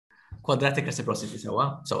quadratic reciprocity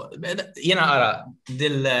sewa. So jena ara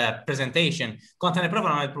dil-presentation kont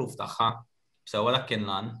nipprova nagħmel proof tagħha. Sewa dak kien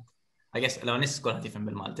lan. I guess l-għanis kol ħatifem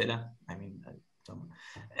bil-Malti, la? I mean,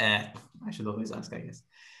 I should always ask, I guess.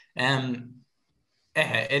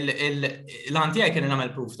 L-għantijaj kien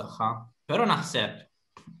nagħmel proof tagħha, pero naħseb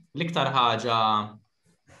l-iktar ħaġa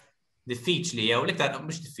diffiċli, jew l-iktar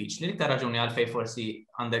mhux diffiċli, l-iktar raġuni għalfej forsi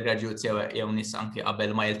undergraduates jew nies anki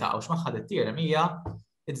qabel ma jiltaqgħux magħha it-theorem hija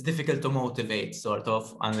it's difficult to motivate sort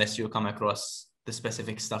of unless you come across the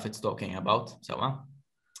specific stuff it's talking about. So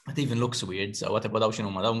it even looks weird. So what about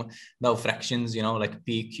daw fractions, you know, like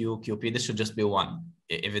P, Q, QP, this should just be 1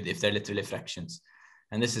 if they're literally fractions.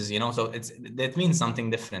 And this is, you know, so that means something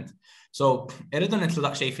different. So irridu nitlu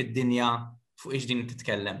daqsxejn fid-dinja fuq ix din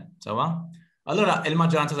titkellem, sewa? Allora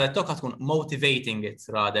il-maġġoranza tal-talk tkun motivating it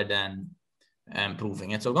rather than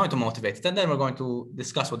proving it. So we're going to motivate it, and then we're going to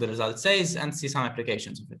discuss what the result says and see some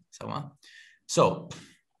applications of it. So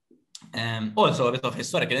also a bit of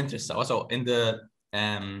historical interest. So in the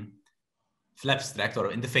abstract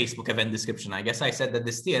or in the Facebook event description, I guess I said that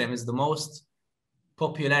this theorem is the most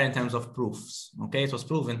popular in terms of proofs. Okay, it was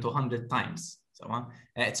proven 200 times. So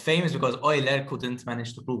it's famous because Euler couldn't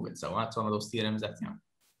manage to prove it. So it's one of those theorems that, you know,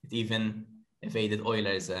 it even evaded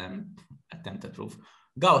Euler's attempt at proof.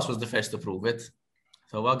 Gauss was the first to prove it.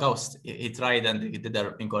 So Gauss, he tried and he did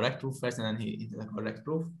the incorrect proof first, and then he did the correct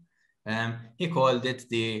proof. He called it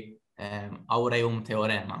the aureum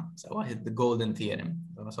theorema, so the golden theorem.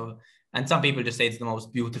 So, and some people just say it's the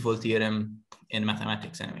most beautiful theorem in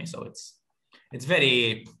mathematics anyway. So it's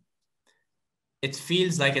very, it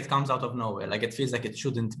feels like it comes out of nowhere. Like it feels like it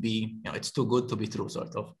shouldn't be, you know, it's too good to be true,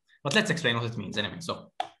 sort of. But let's explain what it means anyway.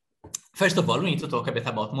 So first of all, we need to talk a bit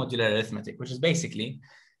about modular arithmetic, which is basically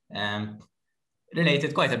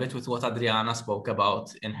related quite a bit with what Adriana spoke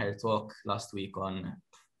about in her talk last week on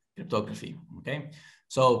cryptography, okay?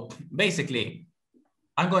 So basically,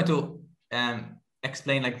 I'm going to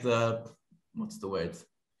explain like what's the word?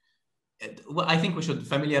 I think we should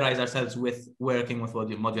familiarize ourselves with working with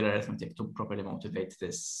modular arithmetic to properly motivate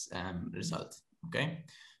this result, okay?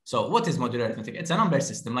 So what is modular arithmetic? It's a number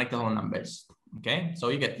system like the whole numbers, okay? So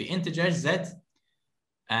you get the integers z,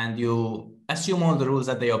 and you assume all the rules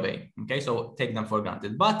that they obey, okay? So take them for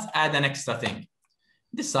granted, but add an extra thing.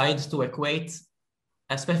 Decide to equate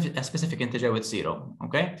a specific integer with 0,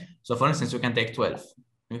 okay? So for instance, we can take 12.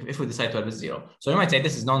 If we decide 12 is 0. So you might say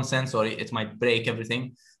this is nonsense, or it might break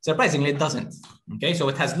everything. Surprisingly, it doesn't, okay? So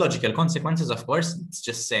it has logical consequences, of course. It's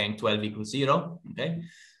just saying 12 equals 0, okay?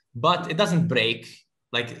 But it doesn't break.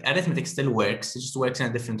 Like arithmetic still works, it just works in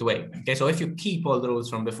a different way, okay? So if you keep all the rules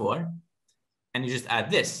from before, and you just add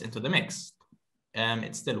this into the mix,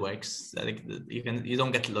 it still works. Like you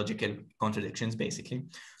don't get logical contradictions, basically.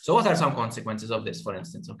 So what are some consequences of this, for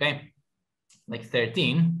instance, okay? Like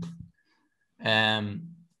 13,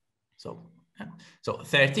 so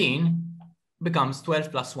 13 becomes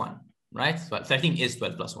 12 plus 1, right? Well, 13 is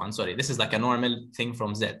 12 plus 1, sorry. This is like a normal thing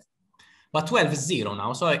from Z. But 12 is 0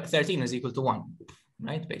 now, so 13 is equal to 1,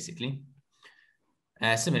 right, basically.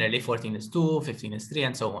 Similarly, 14 is 2, 15 is 3,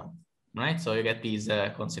 and so on, right? So you get these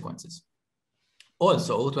consequences.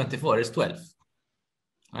 Also, 24 is 12,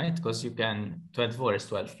 right? Because you can, 24 is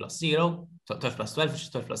 12 plus 0, so 12 plus 12, which is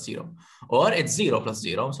 12 plus 0. Or it's 0 plus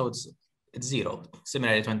 0, so it's 0.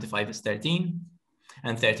 Similarly, 25 is 13,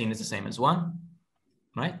 and 13 is the same as 1,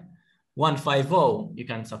 right? 150, you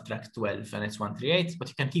can subtract 12, and it's 138, but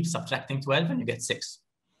you can keep subtracting 12, and you get 6.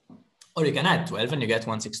 Or you can add 12, and you get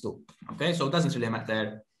 162, okay? So it doesn't really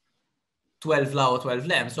matter 12 la or 12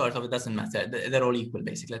 lem, sort of, it doesn't matter. They're all equal,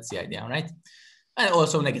 basically. That's the idea, right? And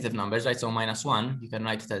also negative numbers, right? So minus 1, you can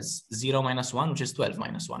write it as 0 minus 1, which is 12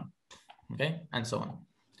 minus 1, okay? And so on.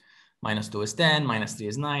 Minus 2 is 10, minus 3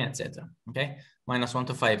 is 9, etc. Okay? Minus 1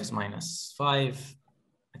 to 5 is minus 5,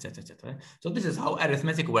 etc., etc. So this is how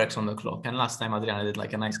arithmetic works on the clock. And last time Adriana did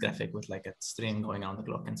like a nice graphic with like a string going on the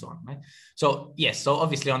clock and so on, right? So yes, so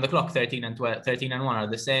obviously on the clock, 13 and 1 are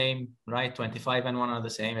the same, right? 25 and 1 are the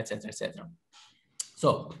same, etc., etc.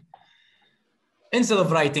 So instead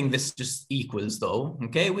of writing this just equals though,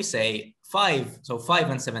 okay, we say 5, so 5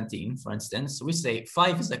 and 17, for instance, we say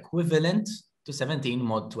 5 is equivalent to 17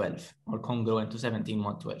 mod 12, or congruent to 17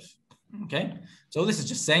 mod 12, okay? So this is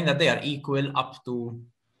just saying that they are equal up to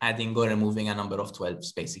adding or removing a number of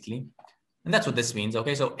 12s, basically. And that's what this means,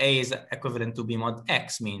 okay? So A is equivalent to B mod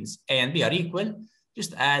X means A and B are equal.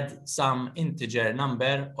 Just add some integer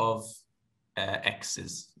number of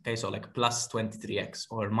X's, okay? So like plus 23X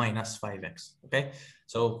or minus 5X, okay?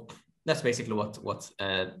 So that's basically what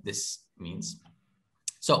this means.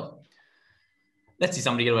 So let's see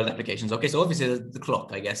some real world applications. Okay, so obviously the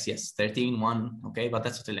clock, I guess, yes, 13, 1, okay, but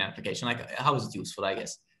that's totally an application. Like, how is it useful, I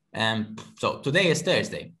guess? So today is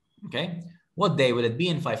Thursday, okay? What day will it be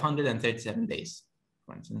in 537 days,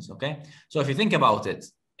 for instance, okay? So if you think about it,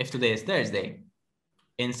 if today is Thursday,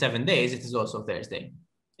 in 7 days, it is also Thursday.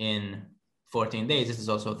 In 14 days, it is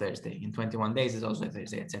also Thursday. In 21 days, it's also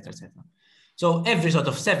Thursday, etc., etc. So every sort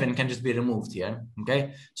of 7 can just be removed here,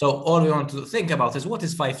 okay? So all we want to think about is what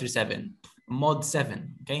is 537? Mod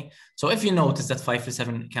 7, okay? So if you notice that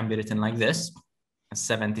 537 can be written like this,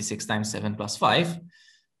 76 times 7 plus 5,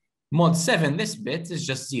 mod 7, this bit is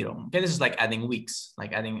just 0, okay? This is like adding weeks,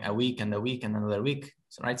 like adding a week and another week,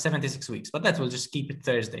 so, right? 76 weeks, but that will just keep it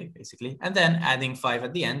Thursday, basically. And then adding 5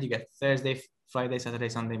 at the end, you get Thursday, Friday, Saturday,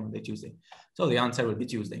 Sunday, Monday, Tuesday. So the answer will be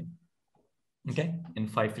Tuesday, okay? In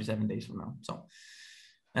 537 days from now. So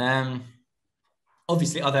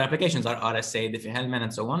obviously other applications are RSA, Diffie-Hellman,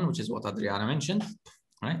 and so on, which is what Adriana mentioned,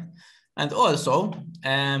 right? And also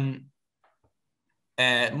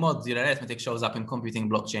modular arithmetic shows up in computing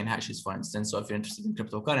blockchain hashes, for instance. So if you're interested in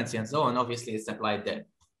cryptocurrency and so on, obviously it's applied there,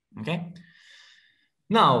 okay?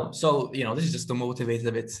 Now, so, you know, this is just to motivate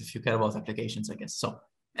a bit if you care about applications, I guess. So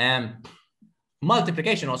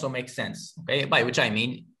multiplication also makes sense, okay? By which I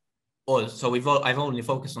mean, also I've only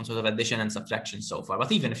focused on sort of addition and subtraction so far,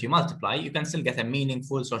 but even if you multiply, you can still get a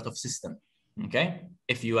meaningful sort of system, okay?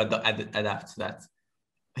 If you adapt that.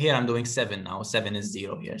 Here I'm doing 7 now, 7 is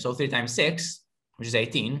 0 here. So 3 times 6, which is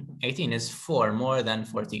 18, 18 is 4 more than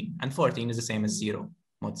 14, and 14 is the same as 0,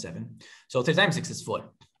 mod 7. So 3 times 6 is 4,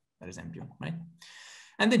 for example, right?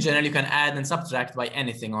 And in general, you can add and subtract by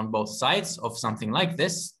anything on both sides of something like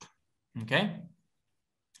this, okay?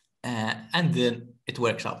 And then it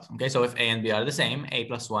works out, okay? So if a and b are the same, a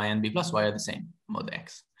plus y and b plus y are the same, mod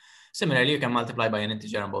x. Similarly, you can multiply by an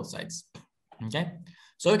integer on both sides, okay?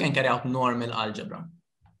 So you can carry out normal algebra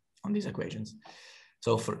on these equations.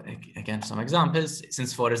 So for, again, some examples,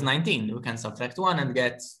 since 4 is 19, we can subtract 1 and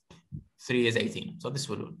get 3 is 18. So this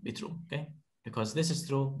will be true, okay? Because this is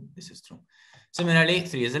true, this is true. Similarly,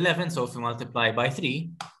 3 is 11, so if we multiply by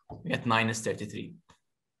 3, we get 9 is 33,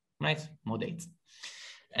 right? Mod 8.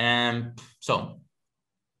 So,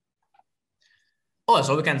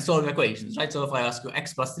 also we can solve equations, right? So if I ask you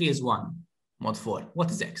x plus 3 is 1, mod 4, what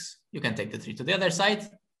is x? You can take the 3 to the other side,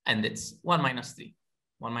 and it's 1 minus 3.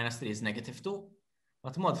 1 minus 3 is negative 2,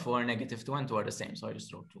 but mod 4, negative 2 and 2 are the same, so I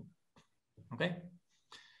just wrote 2, okay?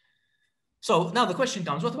 So now the question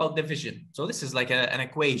comes, what about division? So this is like an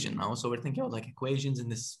equation now. So we're thinking about like equations in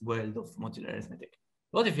this world of modular arithmetic.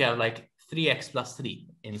 What if you have like 3x plus 3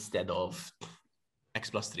 instead of x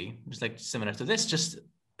plus 3, just like similar to this, just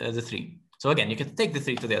the 3. So again, you can take the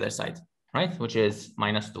 3 to the other side, right? Which is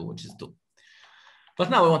minus 2, which is 2. But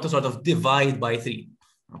now we want to sort of divide by 3.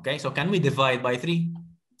 Okay, so can we divide by 3?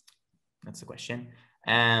 That's the question.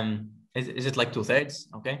 Is it like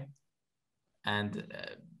 2/3? Okay. And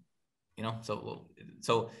you know, so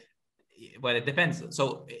well, it depends.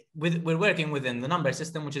 So we're working within the number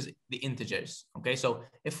system, which is the integers. Okay, so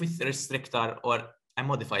if we restrict or a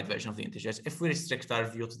modified version of the integers, if we restrict our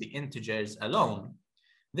view to the integers alone,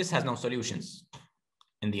 this has no solutions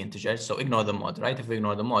in the integers. So ignore the mod, right? If we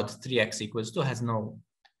ignore the mod, 3x equals 2 has no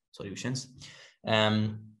solutions.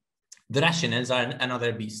 The rationals are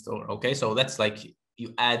another beast. Okay, so that's like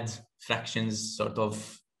you add fractions, sort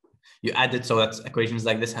of. You add it so that equations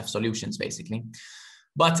like this have solutions, basically.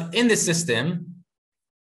 But in this system,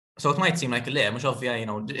 so it might seem like you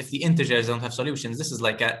know, if the integers don't have solutions, this is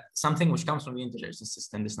like something which comes from the integers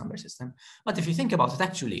system, this number system. But if you think about it,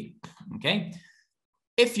 actually, okay,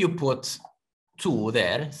 if you put 2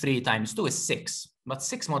 there, 3 times 2 is 6, but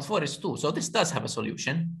 6 mod 4 is 2. So this does have a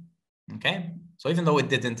solution, okay? So even though it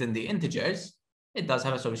didn't in the integers, it does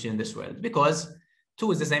have a solution in this world because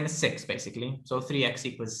 2 is the same as 6, basically. So 3x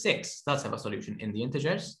equals 6 does have a solution in the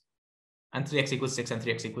integers, and 3x equals 6 and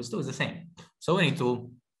 3x equals 2 is the same. So we need to,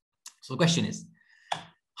 so the question is,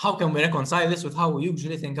 how can we reconcile this with how we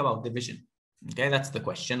usually think about division? Okay, that's the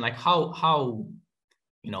question. Like how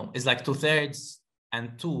you know, is like 2/3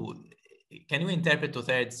 and 2, can we interpret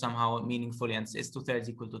 2/3 somehow meaningfully, and is 2/3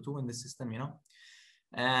 equal to 2 in the system, you know?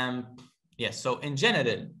 Yes, so in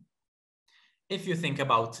general, if you think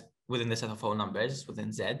about within the set of whole numbers,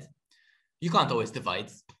 within Z, you can't always divide,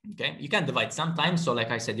 okay? You can divide sometimes. So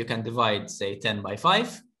like I said, you can divide, say, 10 by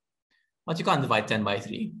 5, but you can't divide 10 by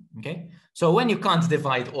 3, okay? So when you can't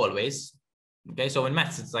divide always, okay? So in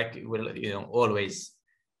maths, it's like, well, you know, always,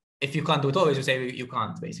 if you can't do it always, you say you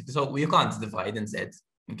can't, basically. So you can't divide in Z,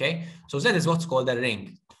 okay? So Z is what's called a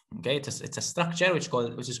ring, okay? It's a structure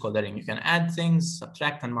which is called a ring. You can add things,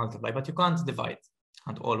 subtract, and multiply, but you can't divide.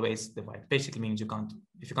 Can't always divide. Basically means you can't,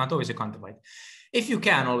 if you can't always, you can't divide. If you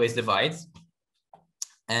can always divide,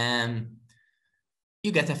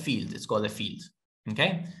 you get a field. It's called a field,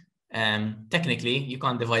 okay? Technically, you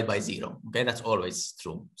can't divide by 0, okay? That's always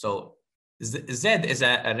true. So Z is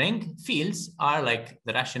a ring. Fields are like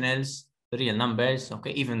the rationals, the real numbers,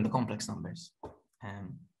 okay? Even the complex numbers.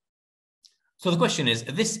 So the question is,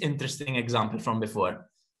 this interesting example from before,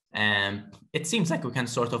 it seems like we can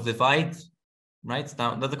sort of divide, right?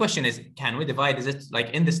 Now, the question is, can we divide? Is it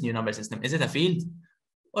like in this new number system, is it a field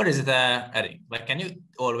or is it a ring? Like, can you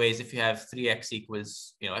always, if you have 3x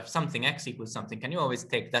equals, you know, if something x equals something, can you always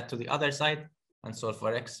take that to the other side and solve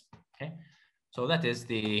for x? Okay, so that is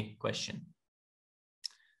the question.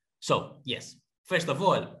 So yes, first of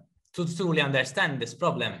all, to truly understand this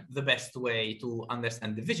problem, the best way to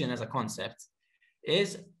understand division as a concept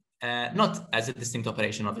is not as a distinct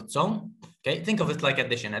operation of its own. Okay, think of it like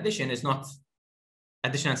addition. Addition is not,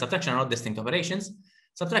 addition and subtraction are not distinct operations.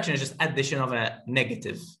 Subtraction is just addition of a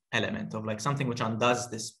negative element, of like something which undoes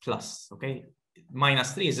this plus. Okay,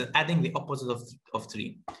 -3 is adding the opposite of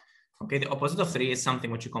 3. Okay, the opposite of 3 is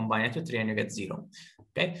something which you combine it with 3 and you get 0.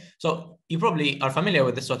 Okay, so you probably are familiar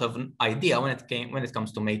with this sort of idea when it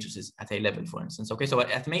comes to matrices at A level, for instance. Okay, so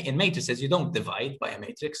in matrices, you don't divide by a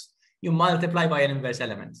matrix, you multiply by an inverse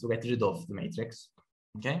element to get rid of the matrix.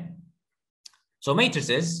 Okay, so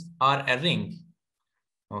matrices are a ring.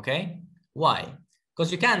 Okay, why?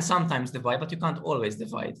 Because you can sometimes divide, but you can't always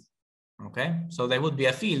divide. Okay, so there would be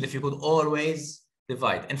a field if you could always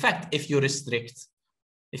divide. In fact, if you restrict,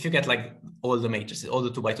 if you get like all the matrices, all the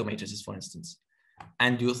 2 by 2 matrices, for instance,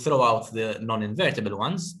 and you throw out the non-invertible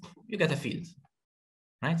ones, you get a field,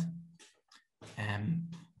 right?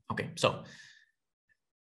 Okay, so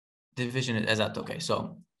division is that. Okay,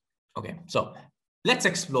 so let's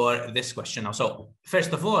explore this question now. So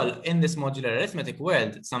first of all, in this modular arithmetic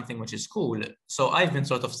world, it's something which is cool. So I've been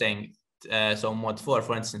sort of saying, so mod 4,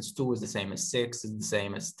 for instance, 2 is the same as 6, is the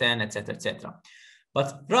same as 10, etc., etc.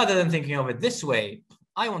 But rather than thinking of it this way,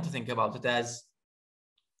 I want to think about it as,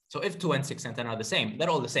 so if 2 and 6 and 10 are the same, they're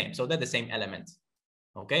all the same. So they're the same element.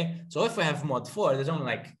 Okay, so if we have mod 4, there's only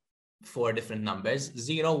like 4 different numbers,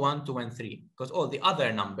 0, 1, 2, and 3, because all the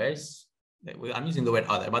other numbers, I'm using the word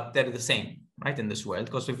other, but they're the same, right, in this world,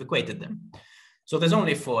 because we've equated them. So there's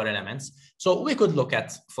only 4 elements. So we could look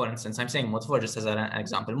at, for instance, I'm saying mod 4 just as an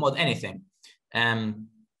example, mod anything.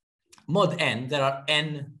 Mod n, there are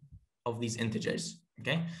n of these integers.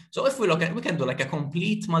 Okay, so if we look at, we can do like a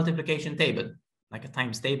complete multiplication table, like a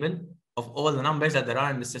times table of all the numbers that there are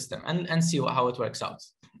in the system, and see how it works out.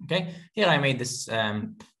 Okay, here I made this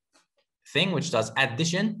thing which does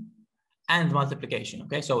addition and multiplication.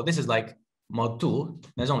 Okay, so this is like mod 2,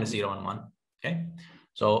 there's only 0 and 1. Okay,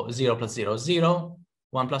 so 0 plus 0 is 0,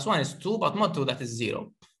 1 plus 1 is 2, but mod 2, that is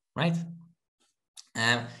 0, right?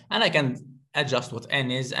 And I can adjust what n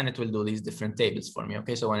is, and it will do these different tables for me.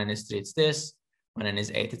 Okay, so when n is 3, it's this. When n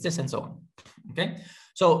is 8, it's this, and so on. Okay,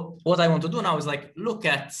 so what I want to do now is like look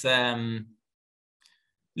at a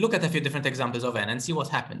few different examples of n and see what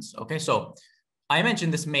happens. Okay, so I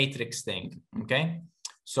mentioned this matrix thing. Okay,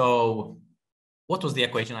 so what was the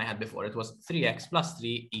equation I had before? It was 3x plus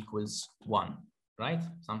 3 equals 1, right?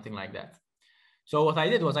 Something like that. So what I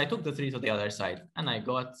did was I took the 3 to the other side, and I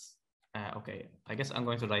got okay, I guess I'm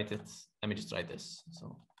going to write it. Let me just write this.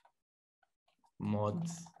 So mod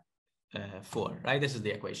 4, right? This is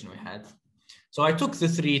the equation we had. So I took the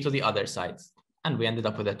 3 to the other side, and we ended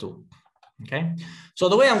up with a 2. Okay, so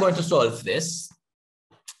the way I'm going to solve this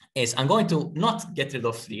is I'm going to not get rid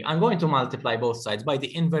of 3. I'm going to multiply both sides by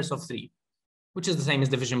the inverse of 3, which is the same as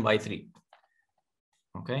division by 3.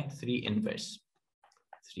 Okay, 3 inverse.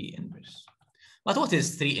 But what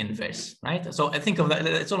is 3 inverse, right? So I think of that,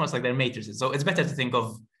 it's almost like they're matrices. So it's better to think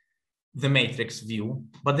of the matrix view,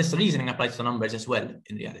 but this reasoning applies to numbers as well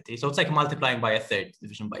in reality. So it's like multiplying by a third,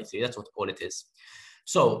 division by 3. That's what all it is.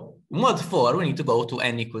 So mod 4, we need to go to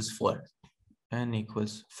n equals 4. N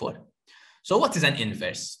equals 4. So what is an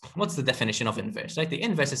inverse? What's the definition of inverse, right? The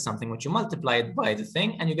inverse is something which you multiply it by the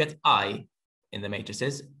thing and you get I in the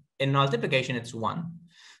matrices. In multiplication, it's 1.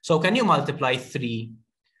 So can you multiply 3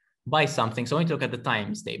 by something? So we need to look at the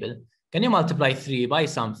times table. Can you multiply 3 by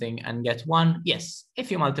something and get 1? Yes.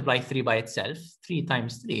 If you multiply 3 by itself, 3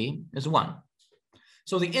 times 3 is 1.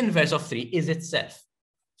 So the inverse of 3 is itself.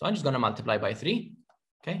 So I'm just going to multiply by 3,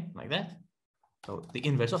 okay, like that. So the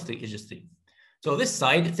inverse of 3 is just 3. So this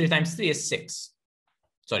side, 3 times 3 is 6.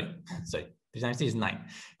 Sorry, 3 times 3 is 9.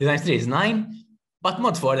 3 times 3 is 9, but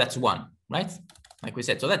mod 4, that's 1, right? Like we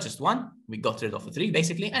said, so that's just 1. We got rid of the 3,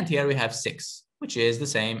 basically, and here we have 6. Which is the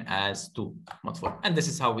same as 2 mod 4. And this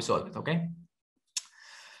is how we solve it, okay?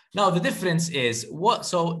 Now the difference is what,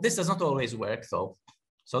 so this does not always work though.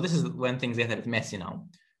 So this is when things get a bit messy now.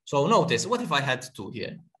 So notice, what if I had 2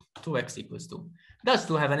 here? 2x equals 2. Does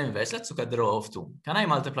 2 have an inverse? Let's look at the row of 2. Can I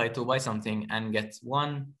multiply 2 by something and get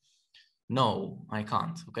 1? No, I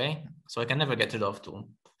can't, okay? So I can never get rid of 2.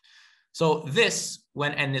 So this,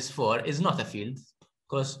 when n is 4, is not a field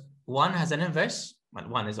because 1 has an inverse. Well,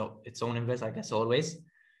 1 is its own inverse, I guess, always.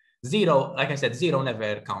 0, like I said, 0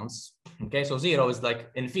 never counts, okay? So 0 is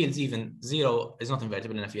like, in fields even, 0 is not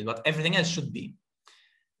invertible in a field, but everything else should be.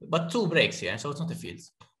 But 2 breaks here, so it's not a field,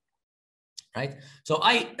 right? So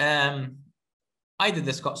I did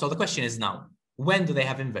this, so the question is now, when do they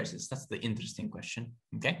have inverses? That's the interesting question,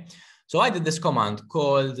 okay? So I did this command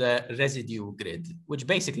called residue grid, which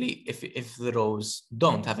basically, if the rows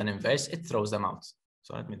don't have an inverse, it throws them out.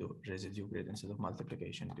 So let me do residue grid instead of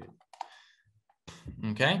multiplication grid.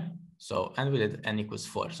 Okay, so, and we did n equals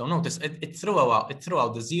 4. So notice it threw out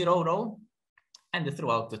the 0 row and it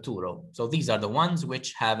threw out the 2 row. So these are the ones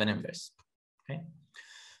which have an inverse, okay?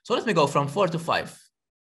 So let me go from 4 to 5.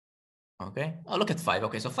 Okay, oh, look at 5.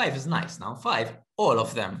 Okay, so 5 is nice. Now 5, all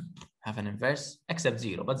of them have an inverse except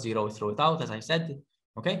 0, but 0 we throw it out, as I said.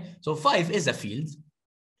 Okay, so 5 is a field.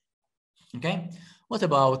 Okay, what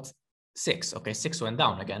about 6? Okay, 6 went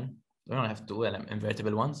down again. We don't have 2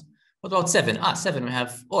 invertible ones. What about 7? 7, we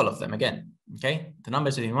have all of them again. Okay, the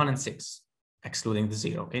numbers between 1 and 6, excluding the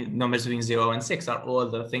 0. Okay, numbers between 0 and 6 are all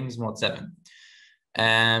the things mod 7.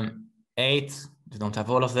 8, we don't have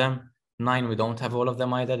all of them. 9, we don't have all of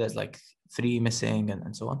them either. There's like 3 missing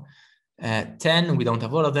and so on. 10, we don't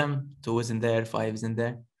have all of them. 2 is in there, 5 is in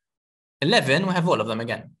there. 11, we have all of them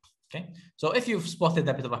again. Okay, so if you've spotted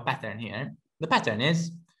a bit of a pattern here, the pattern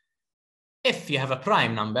is if you have a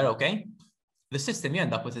prime number, okay, the system you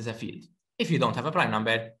end up with is a field. If you don't have a prime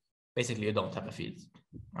number, basically you don't have a field.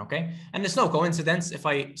 Okay, and it's no coincidence if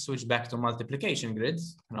I switch back to multiplication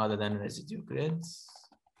grids rather than residue grids.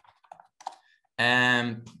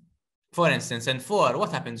 For instance, in 4,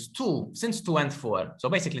 what happens? 2, since 2 and 4. So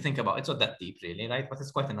basically think about it. It's not that deep really, right? But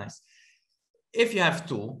it's quite a nice. If you have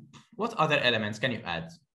 2, what other elements can you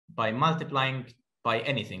add by multiplying by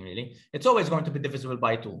anything really? It's always going to be divisible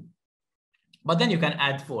by 2. But then you can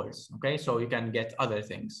add 4s, okay? So you can get other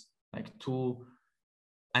things like 2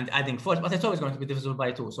 and adding 4s, but it's always going to be divisible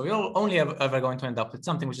by 2. So you're only ever going to end up with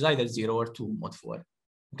something which is either 0 or 2 mod 4.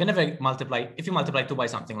 You can never multiply, if you multiply 2 by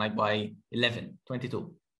something like by 11,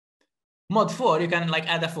 22. Mod 4, you can like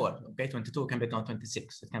add a 4, okay? 22 can become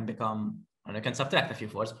 26. It can become, and you can subtract a few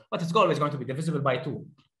 4s, but it's always going to be divisible by 2.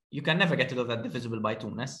 You can never get rid of that divisible by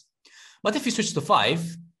 2-ness. But if you switch to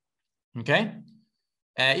 5, okay,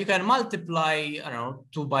 you can multiply, I don't know,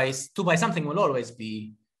 2 by something will always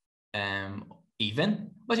be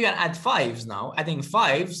even, but you can add 5s now. Adding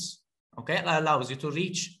 5s, okay, that allows you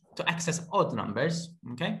to access odd numbers,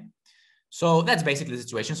 okay? So that's basically the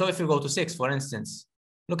situation. So if you go to 6, for instance,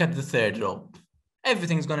 look at the 3rd row.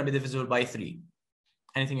 Everything's going to be divisible by 3.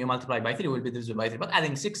 Anything you multiply by 3 will be divisible by 3, but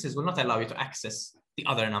adding 6s will not allow you to access the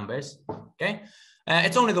other numbers, okay?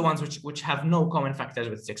 It's only the ones which have no common factors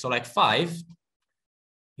with 6. So like 5,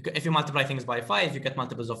 if you multiply things by 5, you get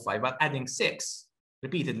multiples of 5, but adding 6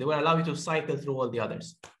 repeatedly will allow you to cycle through all the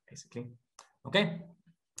others, basically, okay?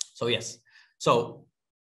 So yes, so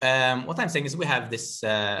what I'm saying is we have this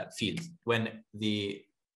field when the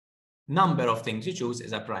number of things you choose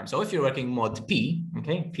is a prime. So if you're working mod P,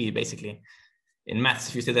 okay, P basically, in maths,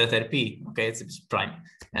 if you say the letter P, okay, it's prime.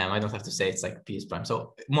 I don't have to say it's like P is prime.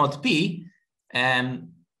 So mod P,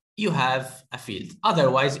 you have a field.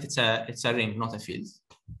 Otherwise, it's a ring, not a field.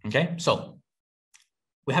 Okay, so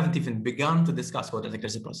we haven't even begun to discuss quadratic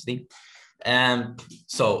reciprocity.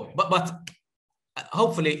 But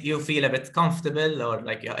hopefully you feel a bit comfortable, or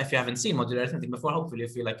like if you haven't seen modular arithmetic before, hopefully you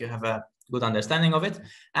feel like you have a good understanding of it.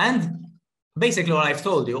 And basically what I've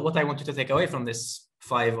told you, what I want you to take away from this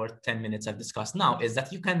 5 or 10 minutes I've discussed now is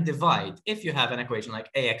that you can divide, if you have an equation like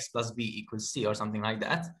ax plus b equals c or something like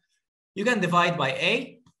that, you can divide by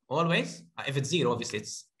a always. If it's 0, obviously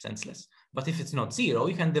it's senseless. But if it's not 0,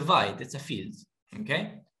 you can divide, it's a field,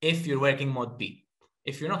 okay? If you're working mod P.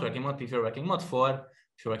 If you're not working mod P, if you're working mod 4,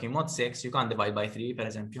 if you're working mod 6, you can't divide by 3, per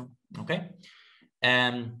example, okay?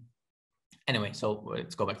 Anyway, so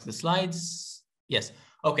let's go back to the slides. Yes,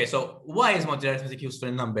 okay, so why is modular arithmetic useful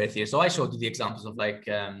in number theory? So I showed you the examples of like,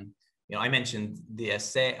 I mentioned the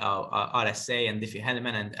RSA and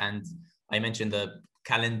Diffie-Hellman, and I mentioned the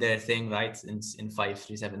calendar thing, right, in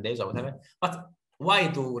 537 days or whatever. But why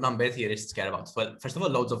do number theorists care about? Well, first of all,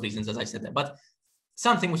 loads of reasons, as I said, but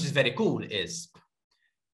something which is very cool is,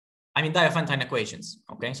 Diophantine equations,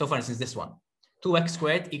 okay? So for instance, this one. 2x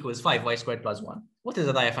squared equals 5y squared plus 1. What is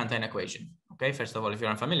a Diophantine equation? Okay, first of all, if you're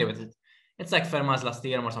unfamiliar with it, it's like Fermat's last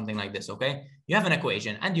theorem or something like this, okay? You have an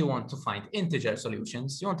equation and you want to find integer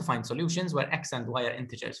solutions. You want to find solutions where x and y are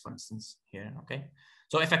integers, for instance, here, okay?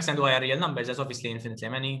 So if x and y are real numbers, there's obviously infinitely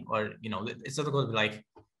many, or, you know, it's not going to be like,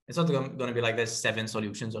 it's not going to be like there's 7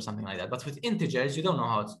 solutions or something like that. But with integers, you don't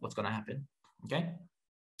know what's going to happen, okay?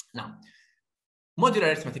 Now, modular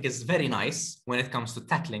arithmetic is very nice when it comes to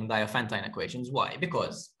tackling Diophantine equations. Why?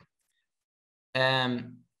 Because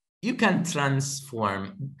you can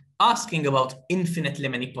transform asking about infinitely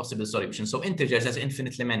many possible solutions. So integers has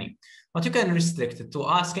infinitely many, but you can restrict it to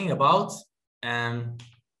asking about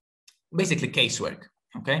basically casework,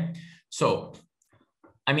 okay? So,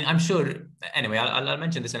 I mean, I'm sure, anyway, I'll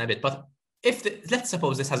mention this in a bit, but if let's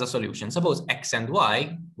suppose this has a solution. Suppose x and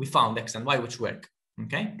y, we found x and y which work,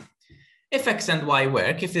 okay? If x and y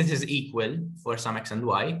work, if this is equal for some x and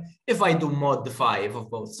y, if I do mod 5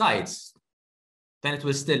 of both sides, then it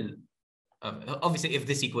will still, obviously, if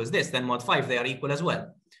this equals this, then mod 5, they are equal as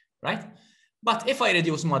well, right? But if I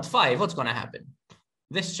reduce mod 5, what's going to happen?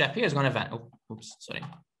 This chap here is going to vanish. Oh, oops, sorry.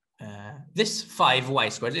 This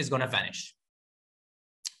 5y squared is going to vanish.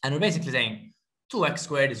 And we're basically saying 2x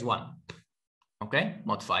squared is 1, okay?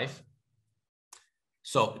 Mod 5.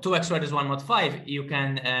 So 2x squared is 1 mod 5. You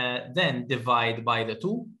can then divide by the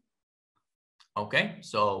 2. Okay,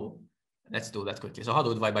 so let's do that quickly. So how do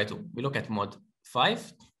we divide by 2? We look at mod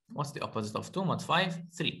 5. What's the opposite of 2? Mod 5,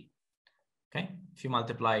 3. Okay, if you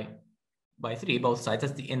multiply by 3, both sides,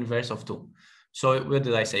 that's the inverse of 2. So what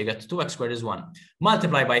did I say? You get 2x squared is 1.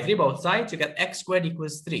 Multiply by 3, both sides, you get x squared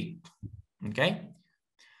equals 3. Okay,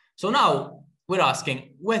 so now we're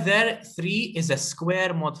asking whether 3 is a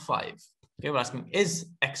square mod 5. Okay, we're asking, is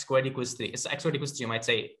x squared equals 3? Is x squared equals 3? You might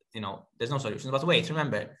say, you know, there's no solution. But wait,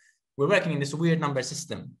 remember, we're working in this weird number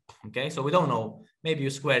system. Okay, so we don't know. Maybe you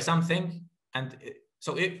square something, and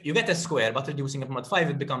so if you get a square, but reducing it mod 5,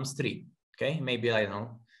 it becomes 3. Okay, maybe, I don't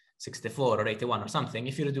know, 64 or 81 or something.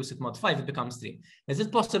 If you reduce it mod 5, it becomes 3. Is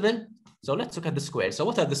it possible? So let's look at the squares. So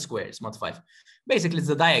what are the squares, mod 5? Basically, it's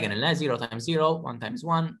the diagonal. 0 times 0, 1 times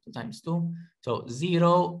 1, 2 times 2. So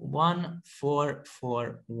 0, 1, 4,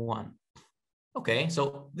 4, 1. Okay,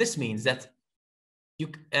 so this means that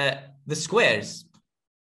the squares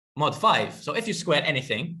mod 5. So if you square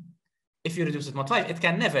anything, if you reduce it mod 5, it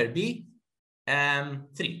can never be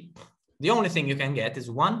 3. The only thing you can get is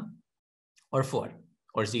 1 or 4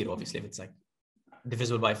 or 0, obviously, if it's like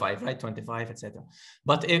divisible by 5, right? 25, etc.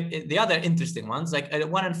 But if the other interesting ones, like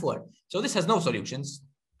 1 and 4. So this has no solutions.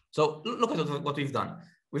 So look at what we've done.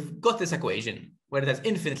 We've got this equation where there's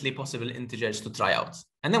infinitely possible integers to try out.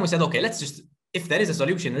 And then we said, okay, let's just, if there is a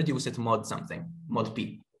solution, reduce it mod something, mod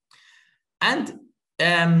p. And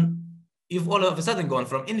you've all of a sudden gone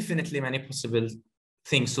from infinitely many possible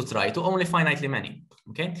things to try to only finitely many,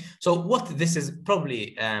 okay? So what this is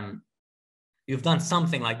probably, you've done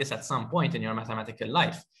something like this at some point in your mathematical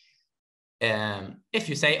life. If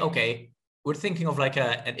you say, okay, we're thinking of like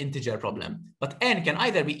an integer problem, but n can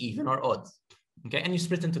either be even or odd, okay? And you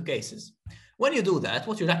split into cases. When you do that,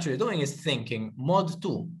 what you're actually doing is thinking mod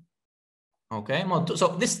 2, okay? Mod 2. So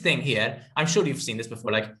this thing here, I'm sure you've seen this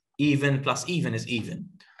before, like even plus even is even.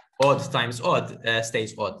 Odd times odd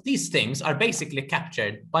stays odd. These things are basically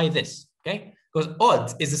captured by this, okay? Because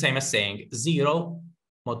odd is the same as saying 0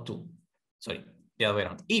 mod 2. Sorry, the other way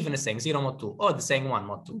around. Even is saying 0 mod 2. Odd is saying 1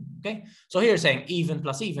 mod 2, okay? So here saying even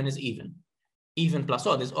plus even is even. Even plus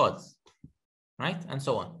odd is odd, right? And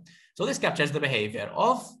so on. So this captures the behavior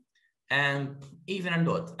of even and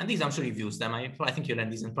odd. And these, I'm sure you've used them. I think you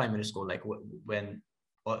learned these in primary school, like when,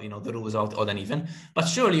 you know, the rules of odd and even. But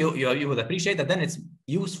surely you would appreciate that then it's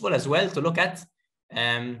useful as well to look at.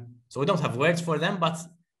 So we don't have words for them, but,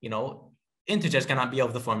 you know, integers cannot be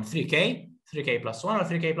of the form 3k plus 1 or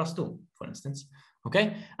 3k plus 2, for instance.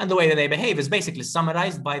 Okay. And the way that they behave is basically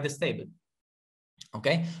summarized by this table.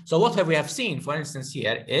 Okay. So what we have seen, for instance,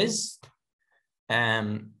 here is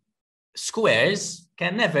squares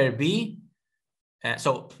can never be,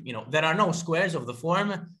 so, you know, there are no squares of the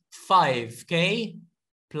form 5k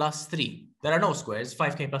plus 3. There are no squares.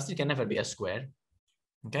 5k plus 3 can never be a square.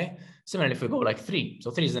 Okay. Similarly, if we go like 3,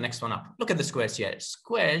 so 3 is the next one up. Look at the squares here.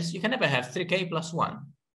 Squares, you can never have 3k plus 1.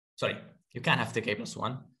 Sorry, you can have 3k plus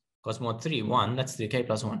 1 because mod 3, 1, that's 3k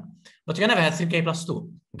plus 1. But you can never have 3k plus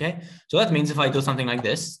 2. Okay. So that means if I do something like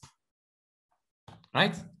this,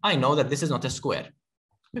 right, I know that this is not a square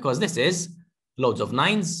because this is loads of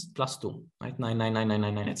 9s plus 2, right? 9, 9, 9, 9,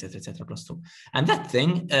 9, 9, etc., plus 2. And that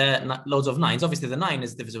thing, loads of 9s, obviously the 9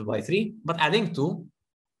 is divisible by 3, but adding 2,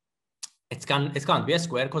 it can't be a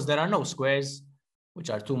square because there are no squares which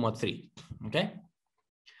are 2 mod 3, okay?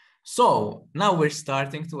 So now we're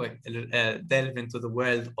starting to delve into the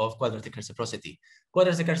world of quadratic reciprocity.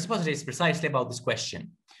 Quadratic reciprocity is precisely about this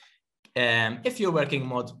question. If you're working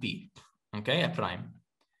mod P, okay, a prime,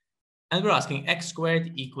 and we're asking x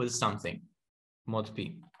squared equals something, mod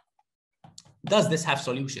P, does this have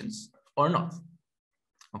solutions or not?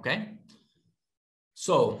 Okay,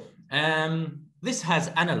 so this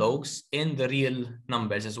has analogues in the real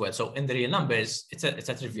numbers as well. So in the real numbers, it's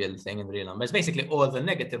a trivial thing in the real numbers. Basically, all the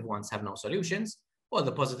negative ones have no solutions, all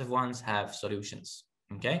the positive ones have solutions.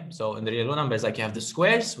 Okay, so in the real numbers, like you have the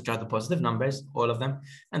squares, which are the positive numbers, all of them,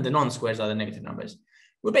 and the non-squares are the negative numbers.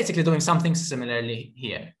 We're basically doing something similarly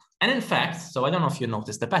here. And in fact, so I don't know if you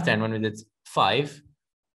noticed the pattern when we did 5.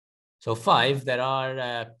 So 5, there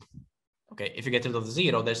are, okay, if you get rid of the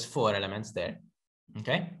 0, there's 4 elements there.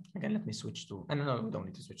 Okay, again, let me switch to, no, we don't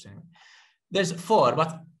need to switch anyway. There's 4,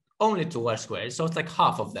 but only 2 are squares, so it's like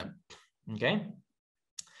half of them. Okay,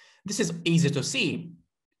 this is easy to see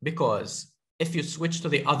because if you switch to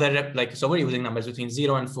the other, like, so we're using numbers between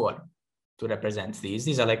 0 and 4 to represent these.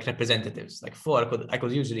 These are like representatives. Like 4, I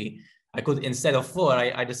could instead of 4,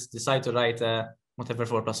 I just decide to write whatever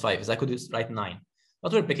 4 plus 5 is. I could just write 9.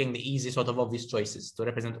 But we're picking the easy sort of obvious choices to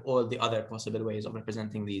represent all the other possible ways of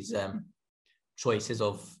representing these choices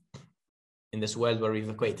of in this world where we've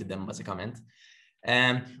equated them as a comment.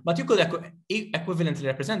 But you could equivalently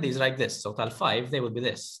represent these like this. So tal 5, they would be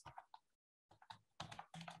this.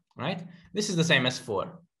 Right? This is the same as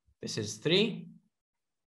 4. This is 3.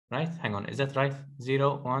 Right? Hang on. Is that right?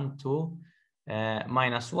 0, 1, 2,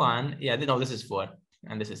 minus 1. Yeah, no, this is 4.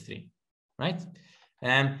 And this is 3. Right?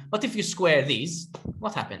 But if you square these,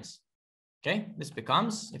 what happens? Okay, this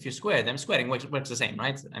becomes, if you square them, squaring works the same,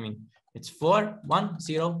 right? I mean, it's 4, 1,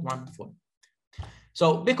 0, 1, 4.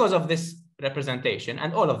 So because of this representation,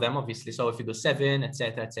 and all of them, obviously, so if you do 7,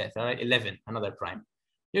 etc., 11, another prime,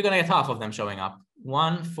 you're going to get half of them showing up.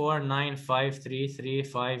 1, 4, 9, 5, 3, 3,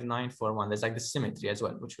 5, 9, 4, 1. There's like the symmetry as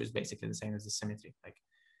well, which was basically the same as the symmetry. Like,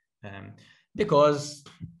 because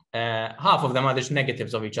half of them are just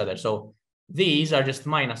negatives of each other. So these are just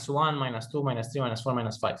minus 1, minus 2, minus 3, minus 4,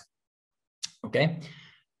 minus 5. Okay.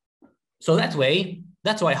 So that way,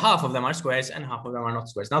 that's why half of them are squares and half of them are not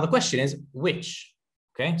squares. Now the question is which?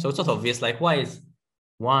 Okay. So it's not obvious. Like, why is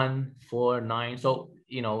 1, 4, 9? So,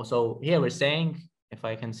 you know, so here we're saying, if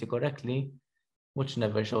I can see correctly, which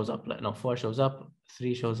never shows up. Like, no, 4 shows up,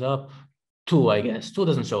 3 shows up, 2, I guess. 2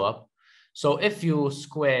 doesn't show up. So if you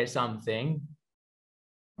square something,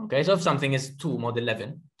 okay, so if something is 2 mod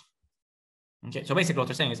 11, okay, so basically what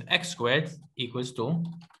we're saying is x squared equals 2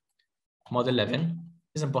 mod 11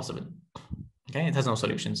 is impossible. Okay, it has no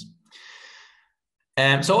solutions.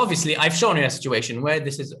 So obviously, I've shown you a situation where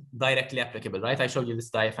this is directly applicable, right? I showed you this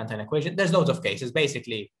Diophantine equation. There's loads of cases.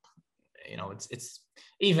 Basically, you know, it's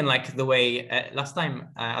even like the way last time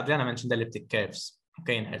Adriana mentioned elliptic curves,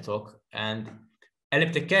 okay, in her talk. And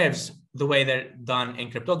elliptic curves, the way they're done in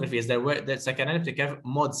cryptography is there's like an elliptic curve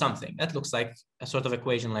mod something that looks like a sort of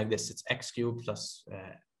equation like this. It's x cubed plus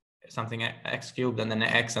something x cubed and then an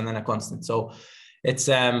x and then a constant. So it's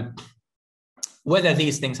whether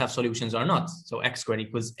these things have solutions or not. So x squared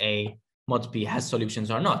equals a mod p has solutions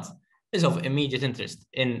or not is of immediate interest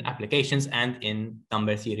in applications and in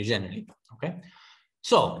number theory generally. Okay,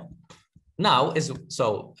 so now is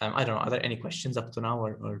I don't know, are there any questions up to now,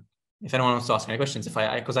 or if anyone wants to ask any questions,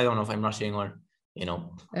 because I don't know if I'm rushing or, you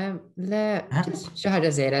know. Xi ħaġa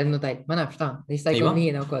żgħira notajt, ma nafx ta' jista' jkun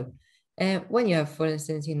jiena wkoll. When you have, for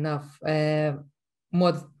instance, enough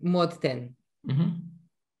mod 10.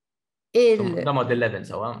 Da mod 11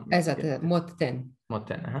 sawa. Eżatt, mod 10. Mod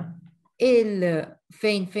 10,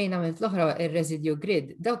 fejn għamilt l-oħra il-residue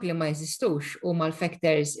grid, dawk li ma jeżistux huma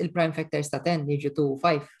l-factors, il-prime factors ta' 10 jiġu 2,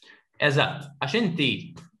 5. Eżatt, għax inti,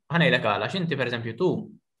 ħanejlek għal, għax inti per eżempju 2,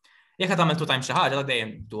 jekk għamil 2 times xi ħaġa, dak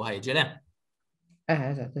dejjem 2 ħajġi le.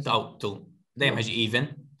 Eżatt. 2, dejjem ħajġi even.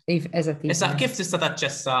 Eżatt. Issa kif tista'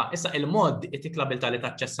 taċċessa, issa il-mod itik l-abilità li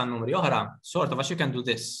taċċessa numri oħra, sort of għax you can do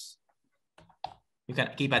this. You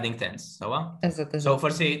can keep adding tens, sawa? Eżatt. So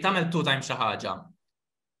forsi tagħmel 2 times xi ħaġa.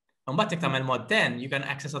 Mbagħad jekk tagħmel mod 10, you can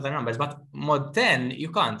access other numbers, but mod 10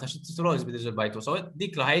 you can't, għax it will always be divided by 2. So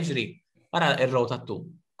dik li ħajġri ara ir-row ta' 2.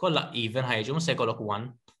 Kollha even ħajġi, mhux se jkollok 1.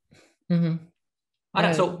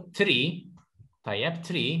 Ara, so 3, tajjeb,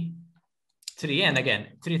 3, and again,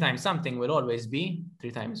 3 times something will always be,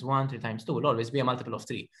 3 times 1, 3 times 2 will always be a multiple of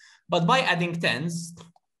 3. But by adding tens,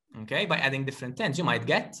 okay, by adding different tens, you might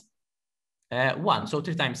get 1. So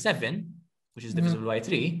 3 times 7, which is divisible by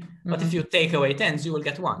 3, but if you take away tens, you will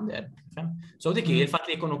get 1 there. So diki, il-fat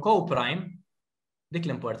li jkunu co-prime, dik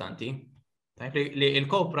l-importanti.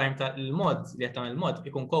 Il-co-prime ta' il-mod li qed tagħmel il-mod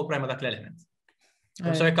ikun co-prime dak l-element.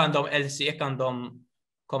 So jekk għandhom LC, jekk għandhom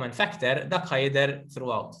common factor, dak ħajder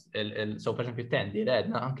throughout. So per esempio 10 li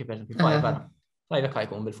redna, anki per esempio 5 għara. 5 jekk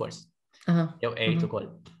ħajkun bil-fors. Jew 8 ukoll.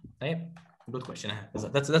 Good question.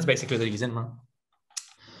 That's basically the reason, man.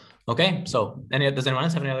 Okay, so does anyone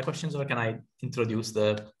else have any other questions, or can I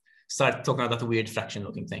start talking about that weird fraction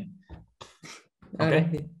looking thing?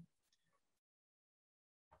 Okay.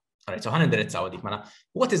 All right, so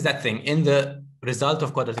what is that thing in the result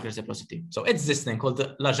of quadratic reciprocity? So it's this thing called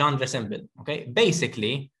the Legendre symbol. Okay,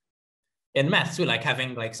 basically in maths we like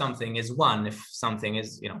having like something is 1 if something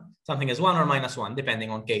is, something is 1 or minus 1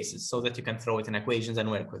 depending on cases, so that you can throw it in equations and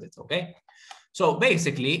work with it. Okay, so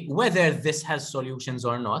basically whether this has solutions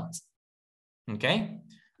or not, okay,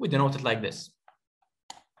 we denote it like this.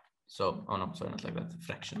 So not like that,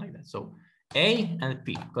 fraction like that. So A and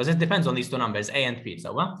P, because it depends on these two numbers, A and P.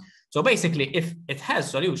 So basically, if it has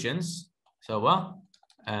solutions,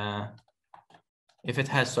 if it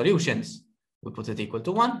has solutions, we put it equal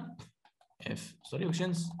to 1 if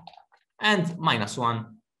solutions, and minus 1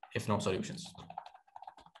 if no solutions.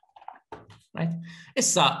 Right?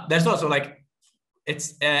 There's also like,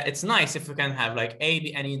 it's nice if we can have like A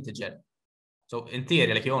be any integer. So in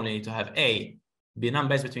theory, like you only need to have A be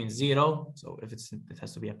numbers between 0. So if it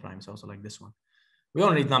has to be a prime, so also like this one. We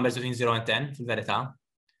only need numbers between 0 and 10, in verita,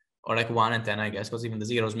 or like 1 and 10, I guess, because even the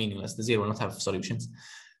 0 is meaningless. The 0 will not have solutions.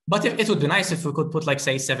 But it would be nice if we could put like,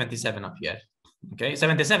 say, 77 up here. Okay,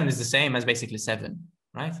 77 is the same as basically 7,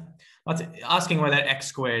 right? But asking whether x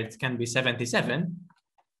squared can be 77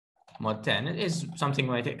 mod 10 is something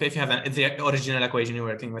like, if you have the original equation you're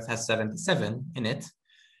working with has 77 in it,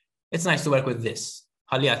 it's nice to work with this.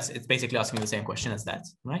 It's basically asking the same question as that,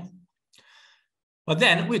 right? But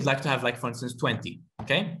then we'd like to have, like, for instance, 20,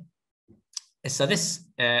 okay? So this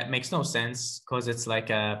makes no sense because it's like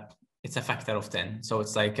it's a factor of 10. So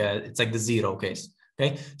it's like the 0 case,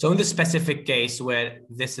 okay? So in this specific case where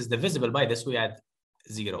this is divisible by this, we add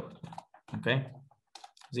 0, okay?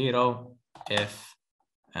 0 if,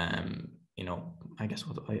 I guess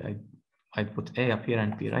what I put A up here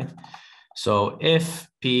and P, right? So if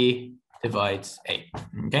P divides A,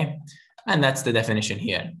 okay? And that's the definition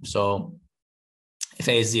here. So if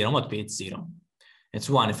A is 0, mod P, it's 0. It's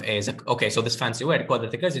 1 if A is, okay, so this fancy word,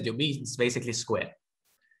 quadratic residue, B is basically square.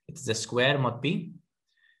 It's the square mod P,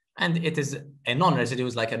 and it is a non-residue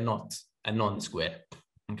is like a non-square,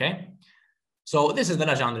 okay? So this is the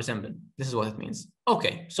Legendre symbol. This is what it means.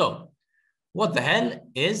 Okay, so what the hell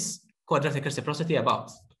is quadratic reciprocity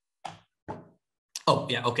about? Oh,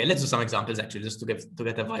 yeah, okay, let's do some examples actually, just to get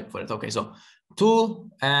a vibe for it. Okay, so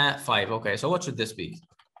 2, 5, okay, so what should this be?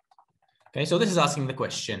 Okay, so this is asking the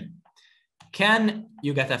question, can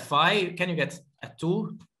you get a 5, can you get a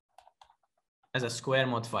 2 as a square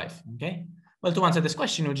mod 5, okay? Well, to answer this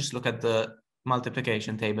question, we just look at the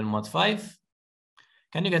multiplication table mod 5.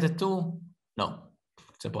 Can you get a 2? No,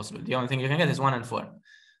 it's impossible. The only thing you can get is 1 and 4.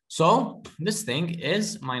 So this thing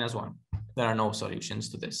is minus 1. There are no solutions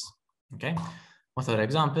to this, okay? What other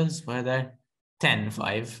examples were there? 10,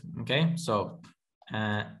 5, okay? So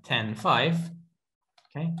 10, 5,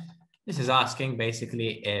 okay? This is asking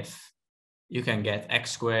basically if you can get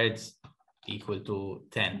x squared equal to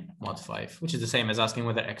 10 mod 5, which is the same as asking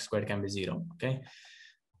whether x squared can be 0, okay?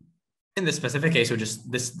 In this specific case, we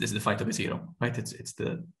just, this is defined to be 0, right? It's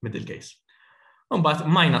the middle case. But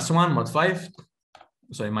minus 1 mod 5,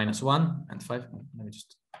 sorry, minus 1 and 5. Let me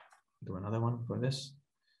just do another one for this.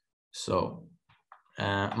 So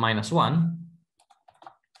minus 1.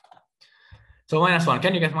 So minus 1,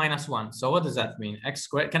 can you get minus 1? So what does that mean? X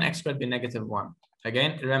squared, can x squared be negative 1?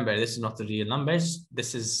 Again, remember, this is not the real numbers.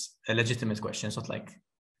 This is a legitimate question. It's not like,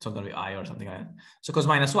 it's not going to be I or something like that. So because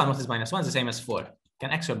minus 1, what is minus 1? It's the same as 4.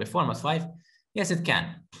 Can x squared be 4 mod 5? Yes, it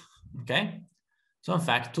can. Okay. So in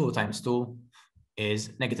fact, 2 times 2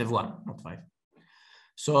 is negative 1 mod 5.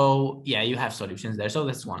 So yeah, you have solutions there. So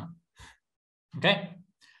that's 1. Okay.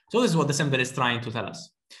 So this is what the symbol is trying to tell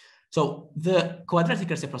us. So the quadratic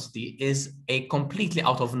reciprocity is a completely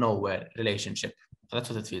out of nowhere relationship. That's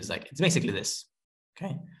what it feels like. It's basically this.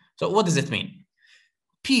 Okay. So what does it mean?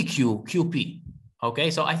 PQ, QP. Okay.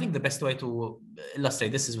 So I think the best way to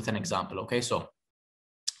illustrate this is with an example. Okay. So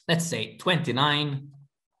let's say 29,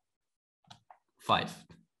 5.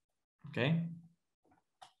 Okay.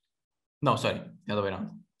 No, sorry. The other way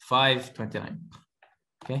around. 5, 29.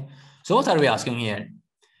 Okay. So what are we asking here?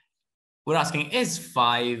 We're asking, is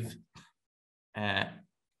 5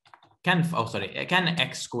 can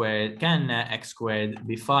x squared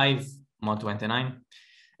be 5 mod 29?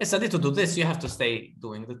 Issa to do this, you have to stay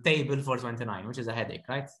doing the table for 29, which is a headache,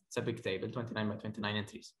 right? It's a big table, 29 by 29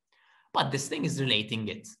 entries. But this thing is relating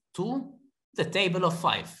it to the table of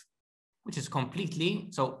 5, which is completely,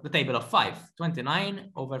 so the table of 5,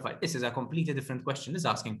 29 over 5. This is a completely different question. This is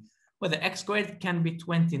asking whether x squared can be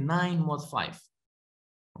 29 mod 5.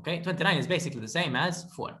 Okay, 29 is basically the same as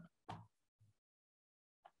 4.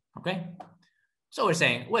 Okay, so we're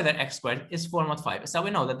saying whether x squared is 4 mod 5. So we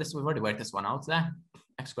know that this, we've already worked this one out.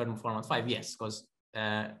 X squared mod 4 mod 5, yes, because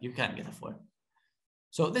you can get a 4.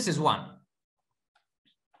 So this is 1.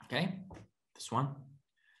 Okay, this one.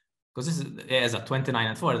 Because this is a 29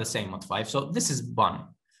 and 4 are the same mod 5. So this is 1.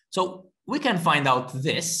 So we can find out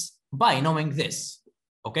this by knowing this.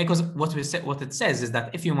 Okay, because what it says is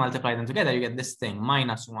that if you multiply them together, you get this thing,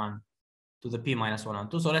 minus 1 to the p minus 1 on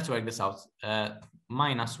 2. So let's work this out.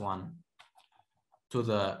 Minus 1 to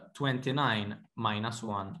the 29 minus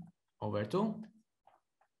 1 over 2.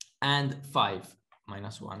 And 5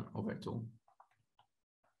 minus 1 over 2.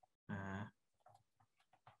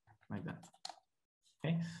 Like that.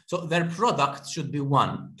 Okay, so their product should be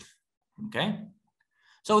 1. Okay,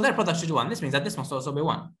 so their product should be 1. This means that this must also be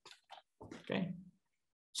 1. Okay,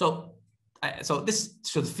 so this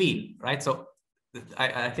should feel right. So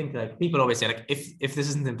I think like people always say like if this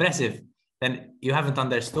isn't impressive, then you haven't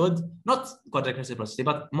understood not quadratic reciprocity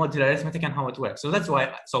but modular arithmetic and how it works. So that's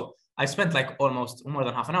why. So I spent like almost more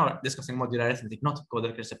than half an hour discussing modular arithmetic, not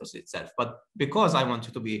quadratic reciprocity itself. But because I want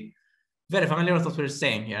you to be very familiar with what we're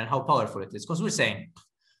saying here and how powerful it is, because we're saying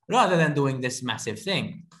rather than doing this massive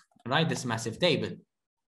thing, right, this massive table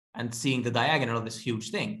and seeing the diagonal of this huge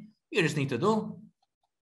thing, you just need to do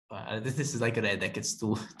this is like a red deck. It's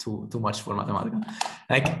too much for mathematical.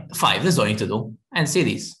 Like 5, this is all you need to do and see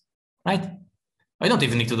these, right? I don't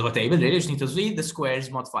even need to do a table, really. You just need to see the squares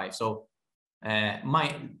mod 5. So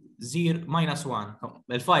minus 1,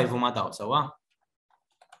 well, 5 huma daw sawa.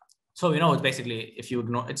 So you know it's basically if you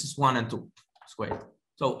ignore it's just 1 and 2 squared.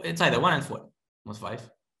 So it's either 1 and 4 mod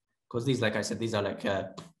 5. Because these, like I said, these are like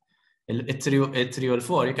it's real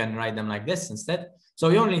 4. You can write them like this instead. So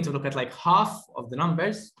you only need to look at like half of the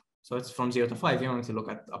numbers. So it's from 0 to 5. You only need to look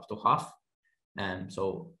at up to half.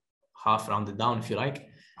 So half rounded down if you like.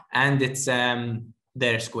 And it's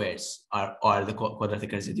their squares are the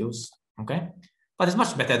quadratic residues. Okay. But it's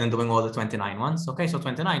much better than doing all the 29 ones. Okay. So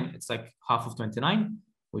 29, it's like half of 29,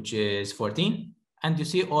 which is 14. And you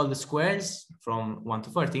see all the squares from 1 to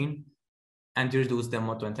 14. And you reduce them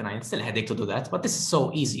on 29. It's still a headache to do that, but this is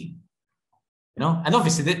so easy, you know. And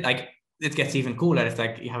obviously, like it gets even cooler if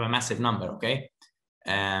like you have a massive number. Okay,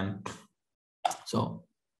 so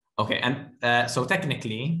okay, and so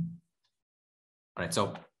technically, all right.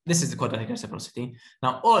 So this is the quadratic reciprocity.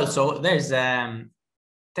 Now also there's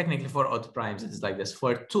technically for odd primes it is like this.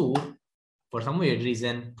 For 2, for some weird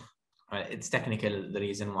reason, it's technical the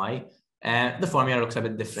reason why. The formula looks a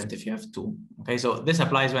bit different if you have 2. Okay, so this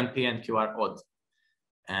applies when P and Q are odd.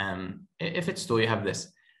 If it's 2, you have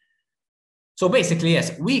this. So basically,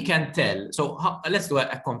 yes, we can tell. So let's do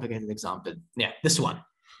a complicated example. Yeah, this one.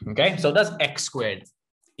 Okay, so does x squared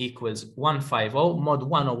equals 150 mod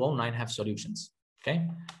 1009 have solutions? Okay,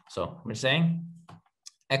 so we're saying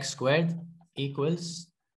x squared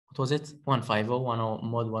equals, what was it? 150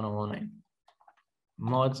 mod 1009.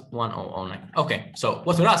 Mod 1009. Okay, so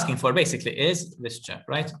what we're asking for basically is this chap,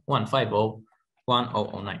 right? 150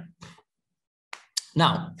 1009.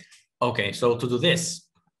 Now, okay, so to do this,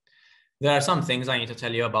 there are some things I need to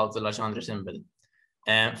tell you about the Legendre symbol.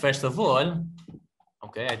 First of all,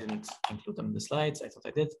 okay, I didn't include them in the slides. I thought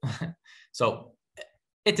I did. So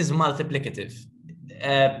it is multiplicative.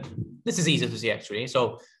 This is easy to see actually.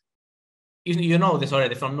 So you know this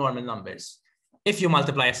already from normal numbers. If you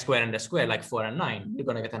multiply a square and a square, like 4 and 9, you're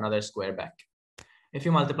going to get another square back. If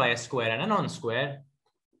you multiply a square and a non-square,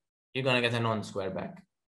 you're going to get a non-square back.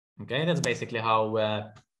 Okay, that's basically how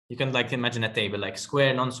you can like imagine a table like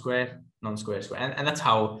square, non-square, non-square, square. And that's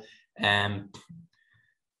how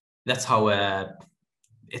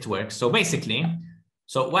it works. So basically,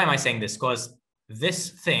 so why am I saying this? Because this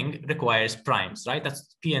thing requires primes, right?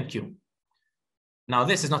 That's P and Q. Now,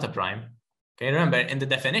 this is not a prime. Okay, remember in the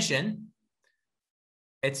definition,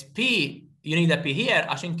 it's P, you need a P here,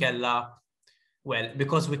 عشان kella, well,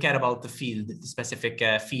 because we care about the field, the specific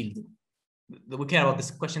field. We care about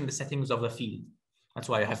this question, the settings of the field. That's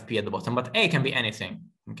why you have P at the bottom, but A can be anything,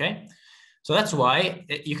 okay? So that's why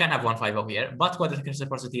you can have 150 here, but quadratic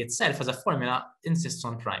reciprocity itself as a formula insists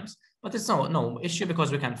on primes. But it's no issue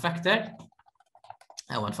because we can factor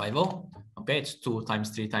 150, okay? It's 2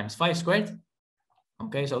 times 3 times 5 squared.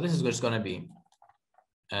 Okay, so this is just gonna be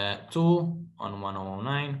 2 on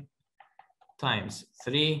 1009 times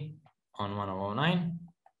 3 on 1009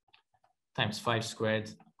 times 5 squared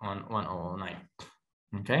on 1009.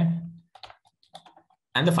 Okay.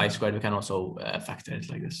 And the 5 squared, we can also factor it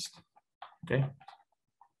like this. Okay.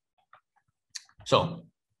 So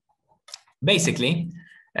basically,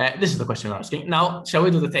 this is the question we're asking. Now, shall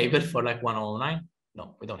we do the table for like 1009?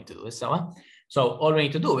 No, we don't need to do this. So all we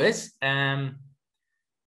need to do is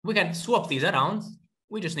we can swap these around.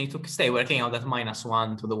 We just need to stay working out that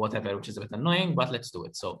 -1 to the whatever, which is a bit annoying, but let's do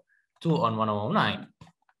it. So 2 on 1009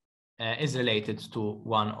 is related to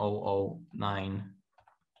 1009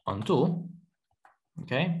 on 2.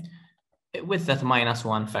 Okay, with that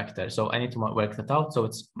 -1 factor. So I need to work that out. So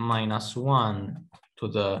it's -1 to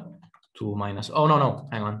the 2 minus, oh, no,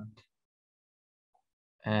 hang on.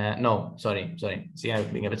 No, sorry. See,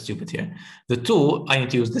 I'm being a bit stupid here. The 2, I need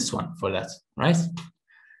to use this one for that, right?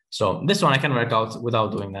 So this one I can work out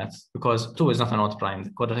without doing that because 2 is not an odd prime.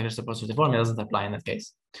 The quadratic reciprocity formula doesn't apply in that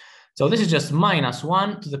case. So this is just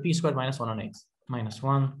 -1 to the p squared minus 1 on 8.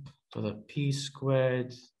 -1 to the p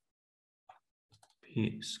squared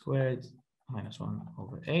minus 1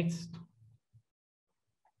 over 8.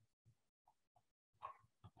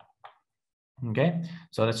 Okay,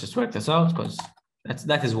 so let's just work this out because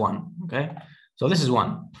that is 1. Okay, so this is 1.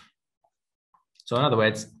 So in other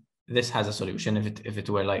words, this has a solution if it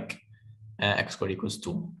were like x squared equals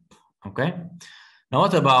 2. Okay, now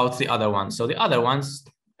what about the other ones? So the other ones,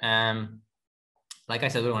 like I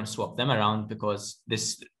said, we want to swap them around because this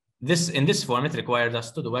in this form it required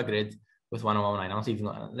us to do a grid with 1009. Not even,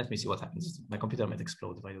 let me see what happens. My computer might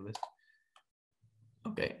explode if I do this.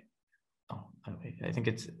 Okay. Oh, I think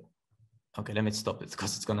it's okay. Let me stop it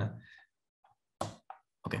because it's gonna.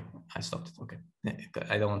 Okay, I stopped it. Okay,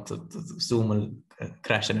 I don't want to zoom and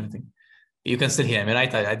crash and everything. You can still hear me,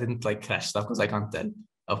 right? I didn't like crash stuff because I can't tell.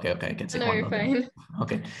 Okay, I can see. No, you're fine.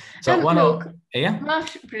 Okay, so one look, yeah. ما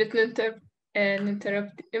أعرفش بديت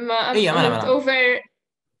نinterrupt إما عملت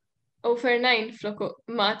over 9 فلوكو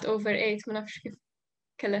ما over 8 ما نعرفش كيف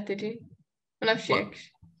كلا تجي ما نعرفش هيك.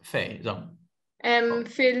 في زم.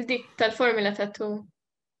 في الديك الفورمولا تاعته.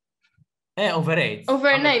 over 8.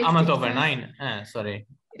 Over 9. عملت over 9. Sorry.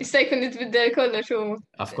 يستيقن يتبدل كله شو.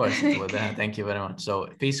 Of course it would. Thank you very much. So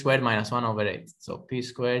p squared minus 1 over 8. So p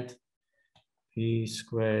squared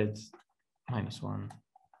minus 1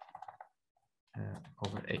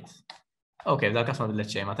 over 8. Okay, ذاك اسمه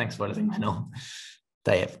بالشيء. Thanks for letting me know.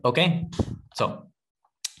 طيب, okay. So,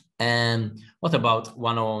 what about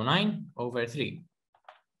 1009 over 3?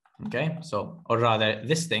 Okay, so, or rather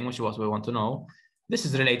this thing, which is what we want to know, this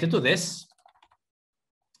is related to this,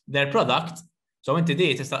 their product. So into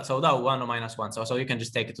D, so that 1 or minus 1. So you can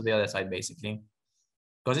just take it to the other side basically.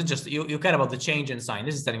 Because it's just, you care about the change in sign.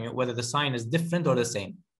 This is telling you whether the sign is different or the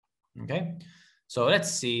same. Okay, so let's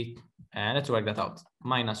see, let's work that out.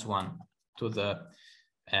 Minus 1 to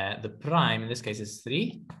the prime in this case is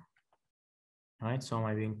 3. Right, so am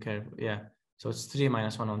I being careful? Yeah, so it's 3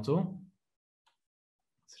 minus 1 on 2.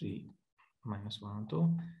 3 minus 1 on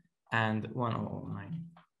 2. And 109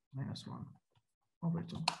 minus 1 over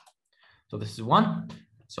 2. So this is 1.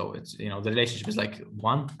 So it's, the relationship is like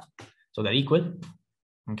 1. So they're equal.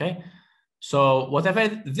 Okay. So whatever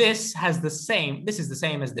this has the same, this is the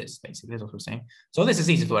same as this, basically, is what we're saying. So this is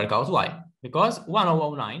easy to work out. Why? Because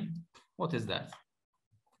 1009, what is that?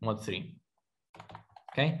 Mod 3.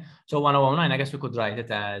 Okay. So 1009, I guess we could write it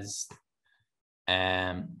as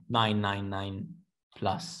 999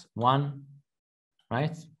 plus 1,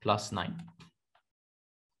 right? Plus 9.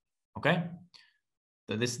 Okay.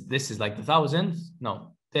 So this is like the 1000.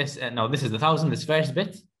 No, this is the 1000, this first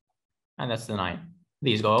bit, and that's the 9.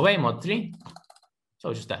 These go away, mod 3.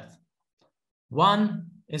 So just that. 1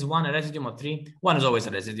 is 1 a residue, mod 3. 1 is always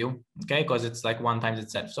a residue, okay? Because it's like 1 times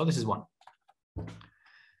itself. So this is 1.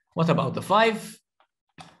 What about the 5?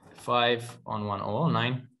 5 on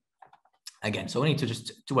 1009. Again, so we need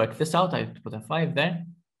to work this out. I have to put a 5 there.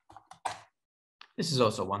 This is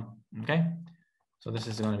also 1, okay? So this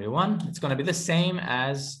is going to be 1. It's going to be the same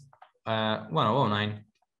as 1009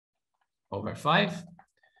 over 5,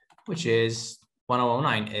 which is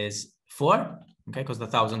 1009 is 4, okay? Because the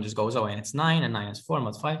 1000 just goes away and it's 9, and 9 is 4,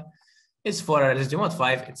 mod 5 is 4 residue mod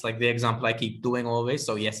 5. It's like the example I keep doing always.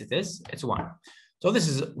 So yes, it is. It's 1. So this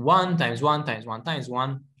is 1 times 1 times 1 times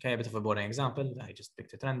 1. Okay, a bit of a boring example. I just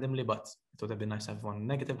picked it randomly, but it would have been nice to have one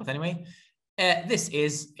negative. But anyway, this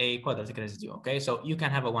is a quadratic residue. Okay, so you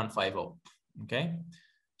can have a 150. Okay,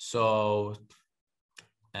 so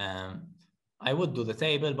I would do the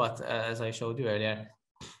table, but as I showed you earlier,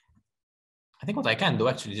 I think what I can do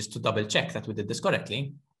actually just to double check that we did this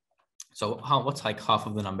correctly. So what's like half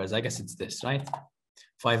of the numbers? I guess it's this, right?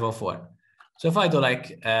 504. So if I do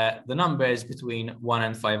like the numbers between 1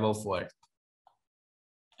 and 504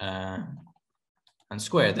 and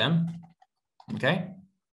square them, okay,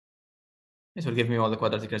 this will give me all the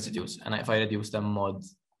quadratic residues. And if I reduce them mod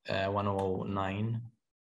 109,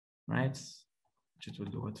 right, it will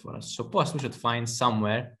do it for us. Suppose we should find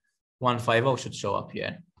somewhere 150 should show up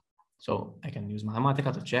here. So I can use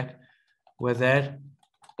Mathematica to check whether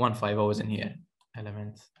 150 is in here.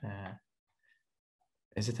 Element,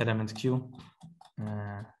 is it element Q?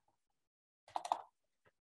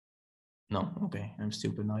 No, okay, I'm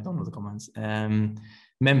stupid now, I don't know the commands.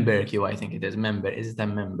 Member Q, I think it is. Member, is it a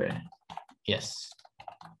member? Yes.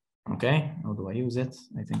 Okay, how do I use it?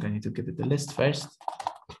 I think I need to give it the list first.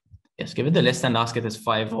 Yes, give it the list and ask it as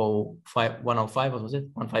 105, what was it?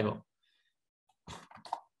 150.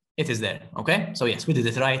 It is there, okay? So yes, we did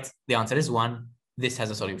it right. The answer is 1. This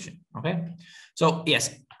has a solution, okay? So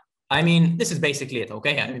yes, I mean, this is basically it,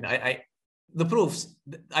 okay? I mean, the proofs,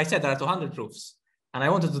 I said there are 200 proofs and I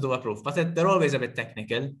wanted to do a proof, but they're always a bit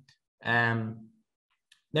technical.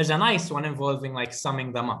 There's a nice one involving like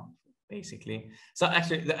summing them up, basically. So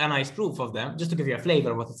actually a nice proof of them, just to give you a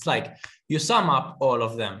flavor of what it's like. You sum up all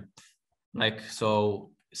of them. Like,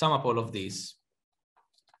 so sum up all of these,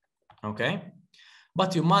 okay?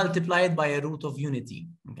 But you multiply it by a root of unity,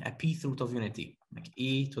 okay? A pth root of unity, like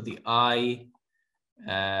e to the I,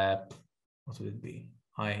 what would it be?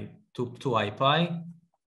 I to 2I pi,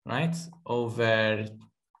 right? Over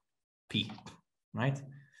p, right?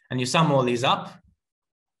 And you sum all these up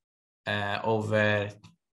over,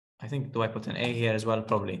 I think, do I put an a here as well?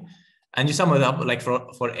 Probably. And you sum it up like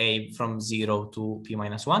for a from 0 to p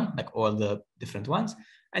minus 1, like all the different ones.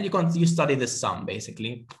 And you study the sum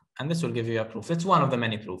basically. And this will give you a proof. It's one of the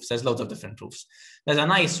many proofs. There's loads of different proofs. There's a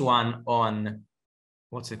nice one on,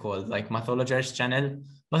 what's it called? Like Mathologer's channel,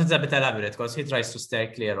 but it's a bit elaborate because he tries to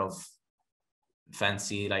steer clear of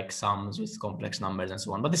fancy like sums with complex numbers and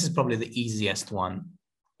so on. But this is probably the easiest one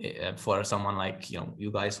for someone like,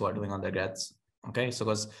 you guys who are doing undergrads. Okay, so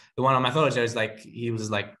because the one on Mathologer is like, he was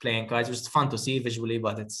like playing cards, which is fun to see visually,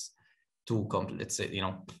 but it's too complex. It's,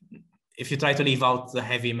 if you try to leave out the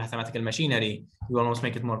heavy mathematical machinery, you almost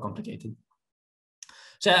make it more complicated.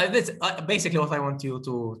 So that's basically what I want you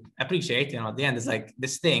to appreciate, at the end is like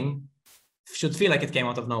this thing should feel like it came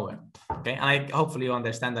out of nowhere. Okay, and hopefully you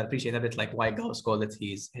understand and appreciate a bit like why Gauss called it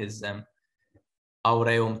his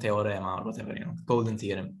aureum theorem or whatever, golden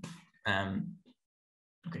theorem.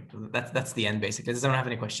 Okay, so that's the end basically. Does anyone have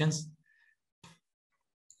any questions?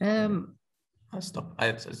 I'll stop.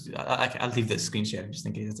 I'll leave the screen share just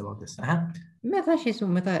in case it's about this. Meta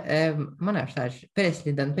ma nafx peress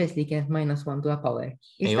li kienet -1 to a power.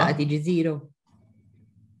 Issa tiġi 0.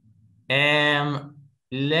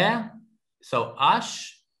 Le, so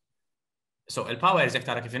il-power jek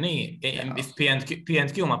tara kif inhi, if P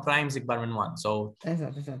and Q ma primes ikbar minn 1. So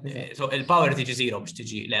il-power tiġi 0 biex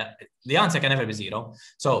tiġi. The answer can never be 0.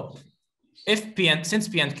 So since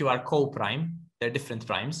P and Q are co-prime, they're different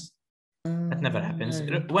primes. That never happens.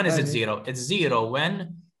 When is it 0? It's 0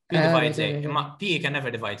 when P divides A. P can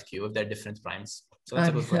never divide Q if they're different primes. So that's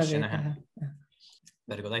a good question.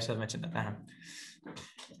 Very good. I should have mentioned that.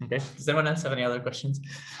 Okay. Does anyone else have any other questions?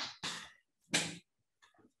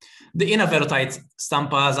 Jina veru tajt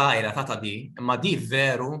stampa zaħira ta' di, ma di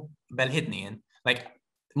veru bel-ħidni. Like,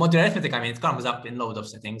 modular arithmetic, I mean, it comes up in loads of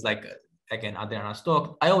settings. Like, again, Adriana's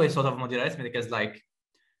talk. I always thought of modular arithmetic as like,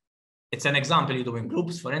 it's an example you do in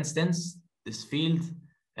groups, for instance, this field.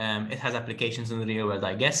 It has applications in the real world,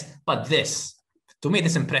 I guess. But to me,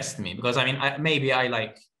 this impressed me because, I mean, maybe I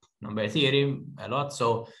like number theory a lot.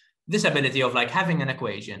 So this ability of like having an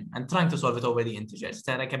equation and trying to solve it over the integers,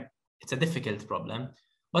 it's a difficult problem.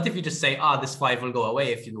 But if you just say, this 5 will go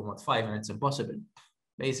away if you do mod 5, and it's impossible,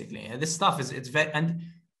 basically. And this stuff it's very, and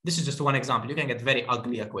this is just one example. You can get very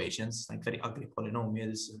ugly equations, like very ugly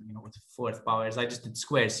polynomials, with 4th powers. I just did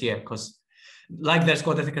squares here because like there's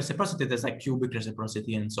quadratic reciprocity, there's like cubic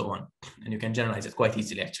reciprocity and so on. And you can generalize it quite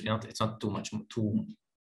easily, actually. It's not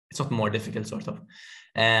it's not more difficult, sort of.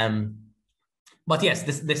 But yes,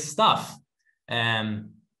 this stuff,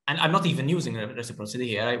 and I'm not even using reciprocity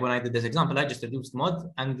here. When I did this example, I just reduced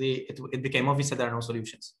mod and it became obvious that there are no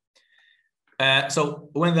solutions. So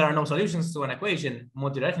when there are no solutions to an equation,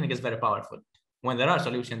 modular arithmetic is very powerful. When there are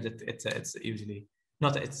solutions, it's usually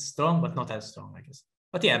it's strong, but not as strong, I guess.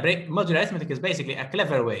 But yeah, modular arithmetic is basically a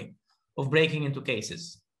clever way of breaking into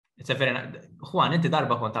cases. It's a very Juan, inti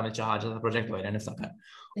darba kont għamilt xi ħaġa ta' project wara niftakar.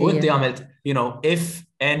 U inti għamilt, if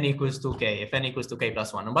n equals 2k, if n equals 2k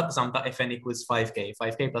plus 1, but samta if n equals 5k,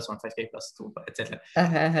 5k plus 1, 5k plus 2, etc.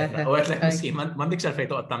 U għetlek miskin, m'għandekx għalfejn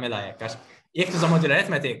toqgħod tagħmilha hekk għax jekk tuża modular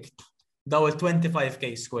arithmetic, daw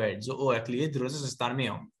il-25k squared, u għek li jidru s-istar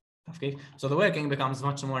miħom. So the working becomes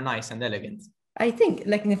much more nice and elegant. I think,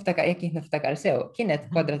 like niftakar sew, kienet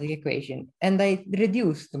quadratic equation, and I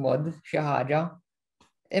reduced mod xi ħaġa,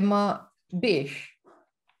 imma biex.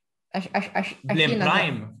 Blim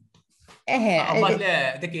prime? Eħe.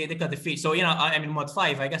 Dikka diffiċ. So jena, I'm in mod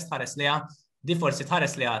 5, I guess tħares liha, di forsi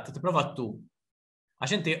tħares liha, t-prova tu.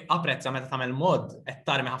 Għax inti apprezza meta tagħmel mod qed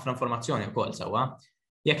tarmi ħafna informazzjoni wkoll sewwa.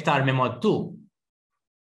 Jekk tarmi mod 2,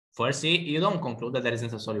 forsi you don't conclude that there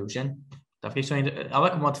isn't a solution. Taf kif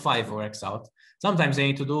għawek mod 5 works out. Sometimes they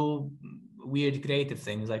need to do weird creative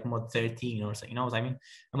things like mod 13 or something, you know what I mean?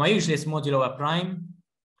 And usually it's modulo a prime,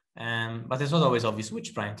 but it's not always obvious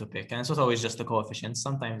which prime to pick, and it's not always just the coefficients.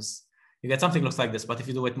 Sometimes you get something looks like this, but if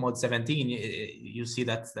you do it mod 17, you see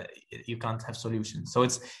that you can't have solutions. So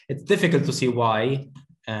it's difficult to see why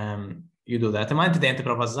you do that. Ma inti dejjem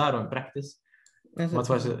tipprova żżaru in practice.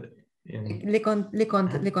 Li kont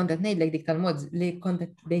qed ngħidlek dik tal-mod li kont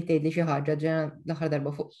dejtejt li xi ħaġa ġena l-aħħar darba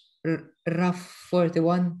fuq rough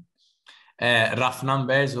 41. Rough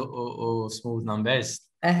numbers u smooth numbers.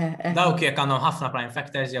 Dawk jekk għandhom ħafna prime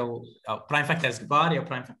factors jew prime factors kbar jew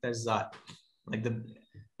prime factors żgħar. Like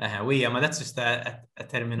ma that's just a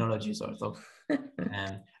terminology sort of.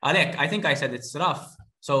 Għalhekk, I think I said it's rough.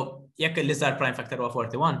 So jekk l-iżgħar prime factor huwa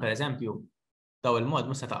 41 pereżempju, daw il-mod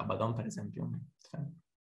mhux se taqbadhom pereżempju.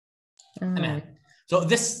 So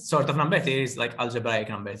this sort of number theory is like algebraic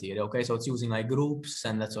number theory, okay? So it's using like groups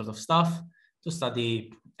and that sort of stuff to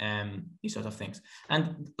study these sort of things.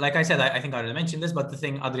 And like I said, I think I already mentioned this, but the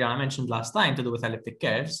thing Adriana mentioned last time to do with elliptic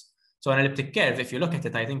curves. So an elliptic curve, if you look at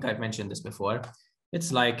it, I think I've mentioned this before.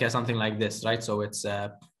 It's like something like this, right? So it's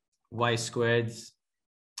y squared.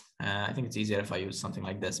 I think it's easier if I use something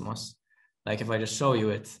like this, Moss. Like if I just show you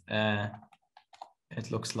it,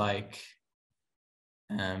 it looks like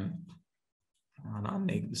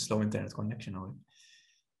slow internet connection over.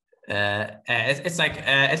 It's like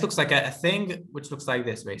it looks like a thing which looks like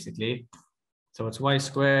this basically. So it's y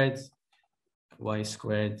squared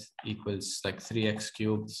equals like 3x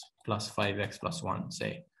cubed plus 5x plus 1,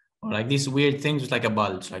 say, or like these weird things with like a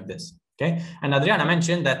bulge like this. Okay, and Adriana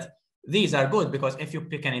mentioned that these are good because if you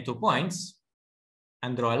pick any 2 points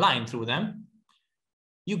and draw a line through them,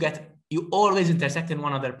 you always intersect in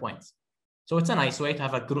one other point. So it's a nice way to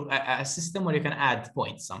have a system where you can add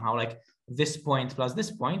points somehow, like this point plus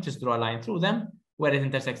this point, just draw a line through them, where it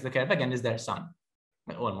intersects the curve again is their sum.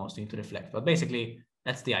 Almost need to reflect, but basically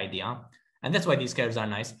that's the idea. And that's why these curves are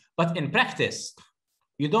nice. But in practice,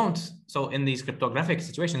 you don't, so in these cryptographic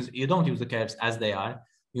situations, you don't use the curves as they are.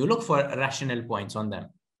 You look for rational points on them,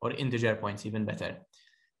 or integer points, even better.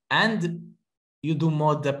 And you do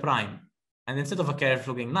mod the prime. And instead of a curve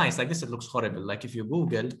looking nice, like this, it looks horrible. Like if you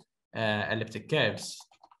Google elliptic curves,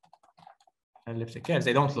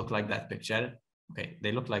 they don't look like that picture. Okay,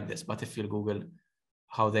 they look like this. But if you Google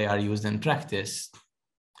how they are used in practice,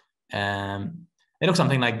 they look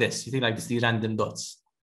something like this. You see like this, these random dots.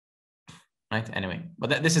 Right, anyway.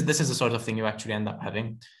 But this is the sort of thing you actually end up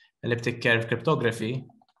having. Elliptic curve cryptography.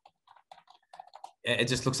 It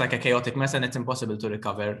just looks like a chaotic mess, and it's impossible to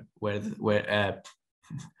recover what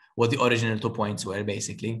the original 2 points were,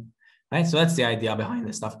 basically. Right, so that's the idea behind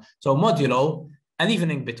this stuff. So modulo, and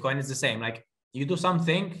even in Bitcoin, it's the same. Like you do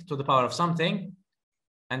something to the power of something,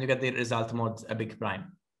 and you get the result mod a big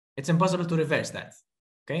prime. It's impossible to reverse that.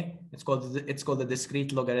 Okay, it's called the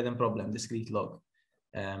discrete logarithm problem. Discrete log.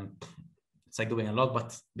 It's like doing a log,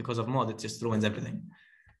 but because of mod, it just ruins everything.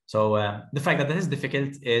 So the fact that this is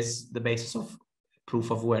difficult is the basis of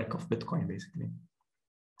proof of work of Bitcoin, basically.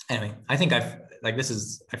 Anyway, I think I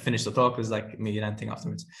finished the talk. It was like me ranting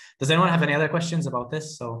afterwards. Does anyone have any other questions about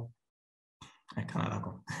this? So I cannot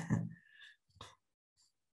go.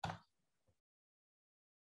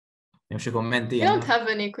 I don't have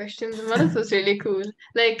any questions, but that was really cool.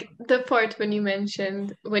 Like the part when you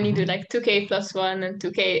mentioned when you do like 2k plus 1 and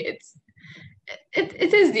 2k,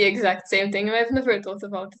 it is the exact same thing. I've never thought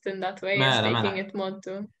about it in that way. As taking it mod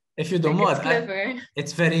 2. If you do mod, it's clever. It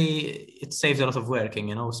saves a lot of working,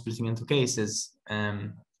 you know, splitting into cases.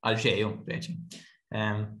 But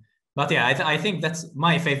yeah, I think that's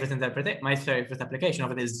my favorite application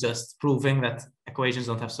of it is just proving that equations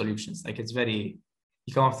don't have solutions. Like you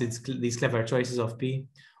come up with these clever choices of P,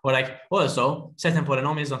 or like also certain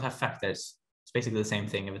polynomials don't have factors. It's basically the same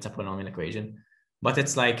thing if it's a polynomial equation, but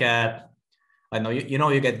it's like I don't know,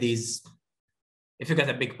 you get these. If you get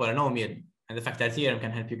a big polynomial, and the factor theorem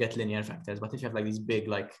can help you get linear factors, but if you have like these big,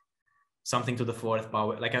 like something to the 4th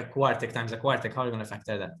power, like a quartic times a quartic, how are you going to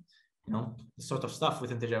factor that? You know, this sort of stuff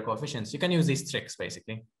with integer coefficients. You can use these tricks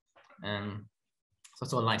basically. So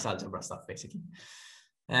That's all nice algebra stuff, basically.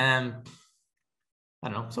 I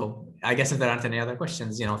don't know. So I guess if there aren't any other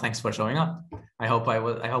questions, thanks for showing up. I hope it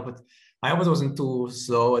wasn't too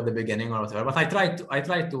slow at the beginning or whatever. But I tried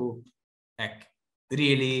to like,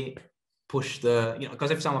 really push the, because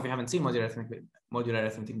if some of you haven't seen modular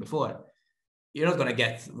arithmetic before, you're not going to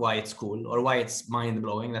get why it's cool or why it's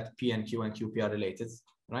mind-blowing that P and Q and QP are related,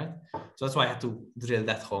 right? So that's why I had to drill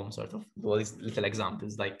that home, sort of, all these little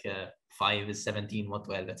examples, like 5 is 17, what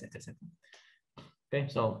 12, etc., etc. Okay,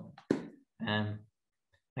 so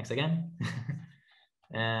thanks again.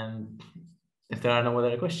 If there are no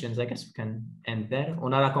other questions, I guess we can end there. U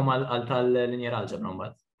narakom għal tal-linear algebra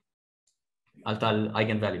mbagħad. Għal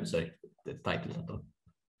tal-eigenvalue, sorry, the title at all.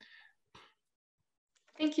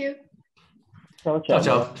 Thank you. Ciao. Thank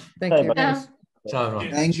you. Ciao. Ciao.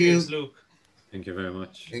 Thank you. Thank you very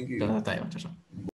much. Thank you. Ciao.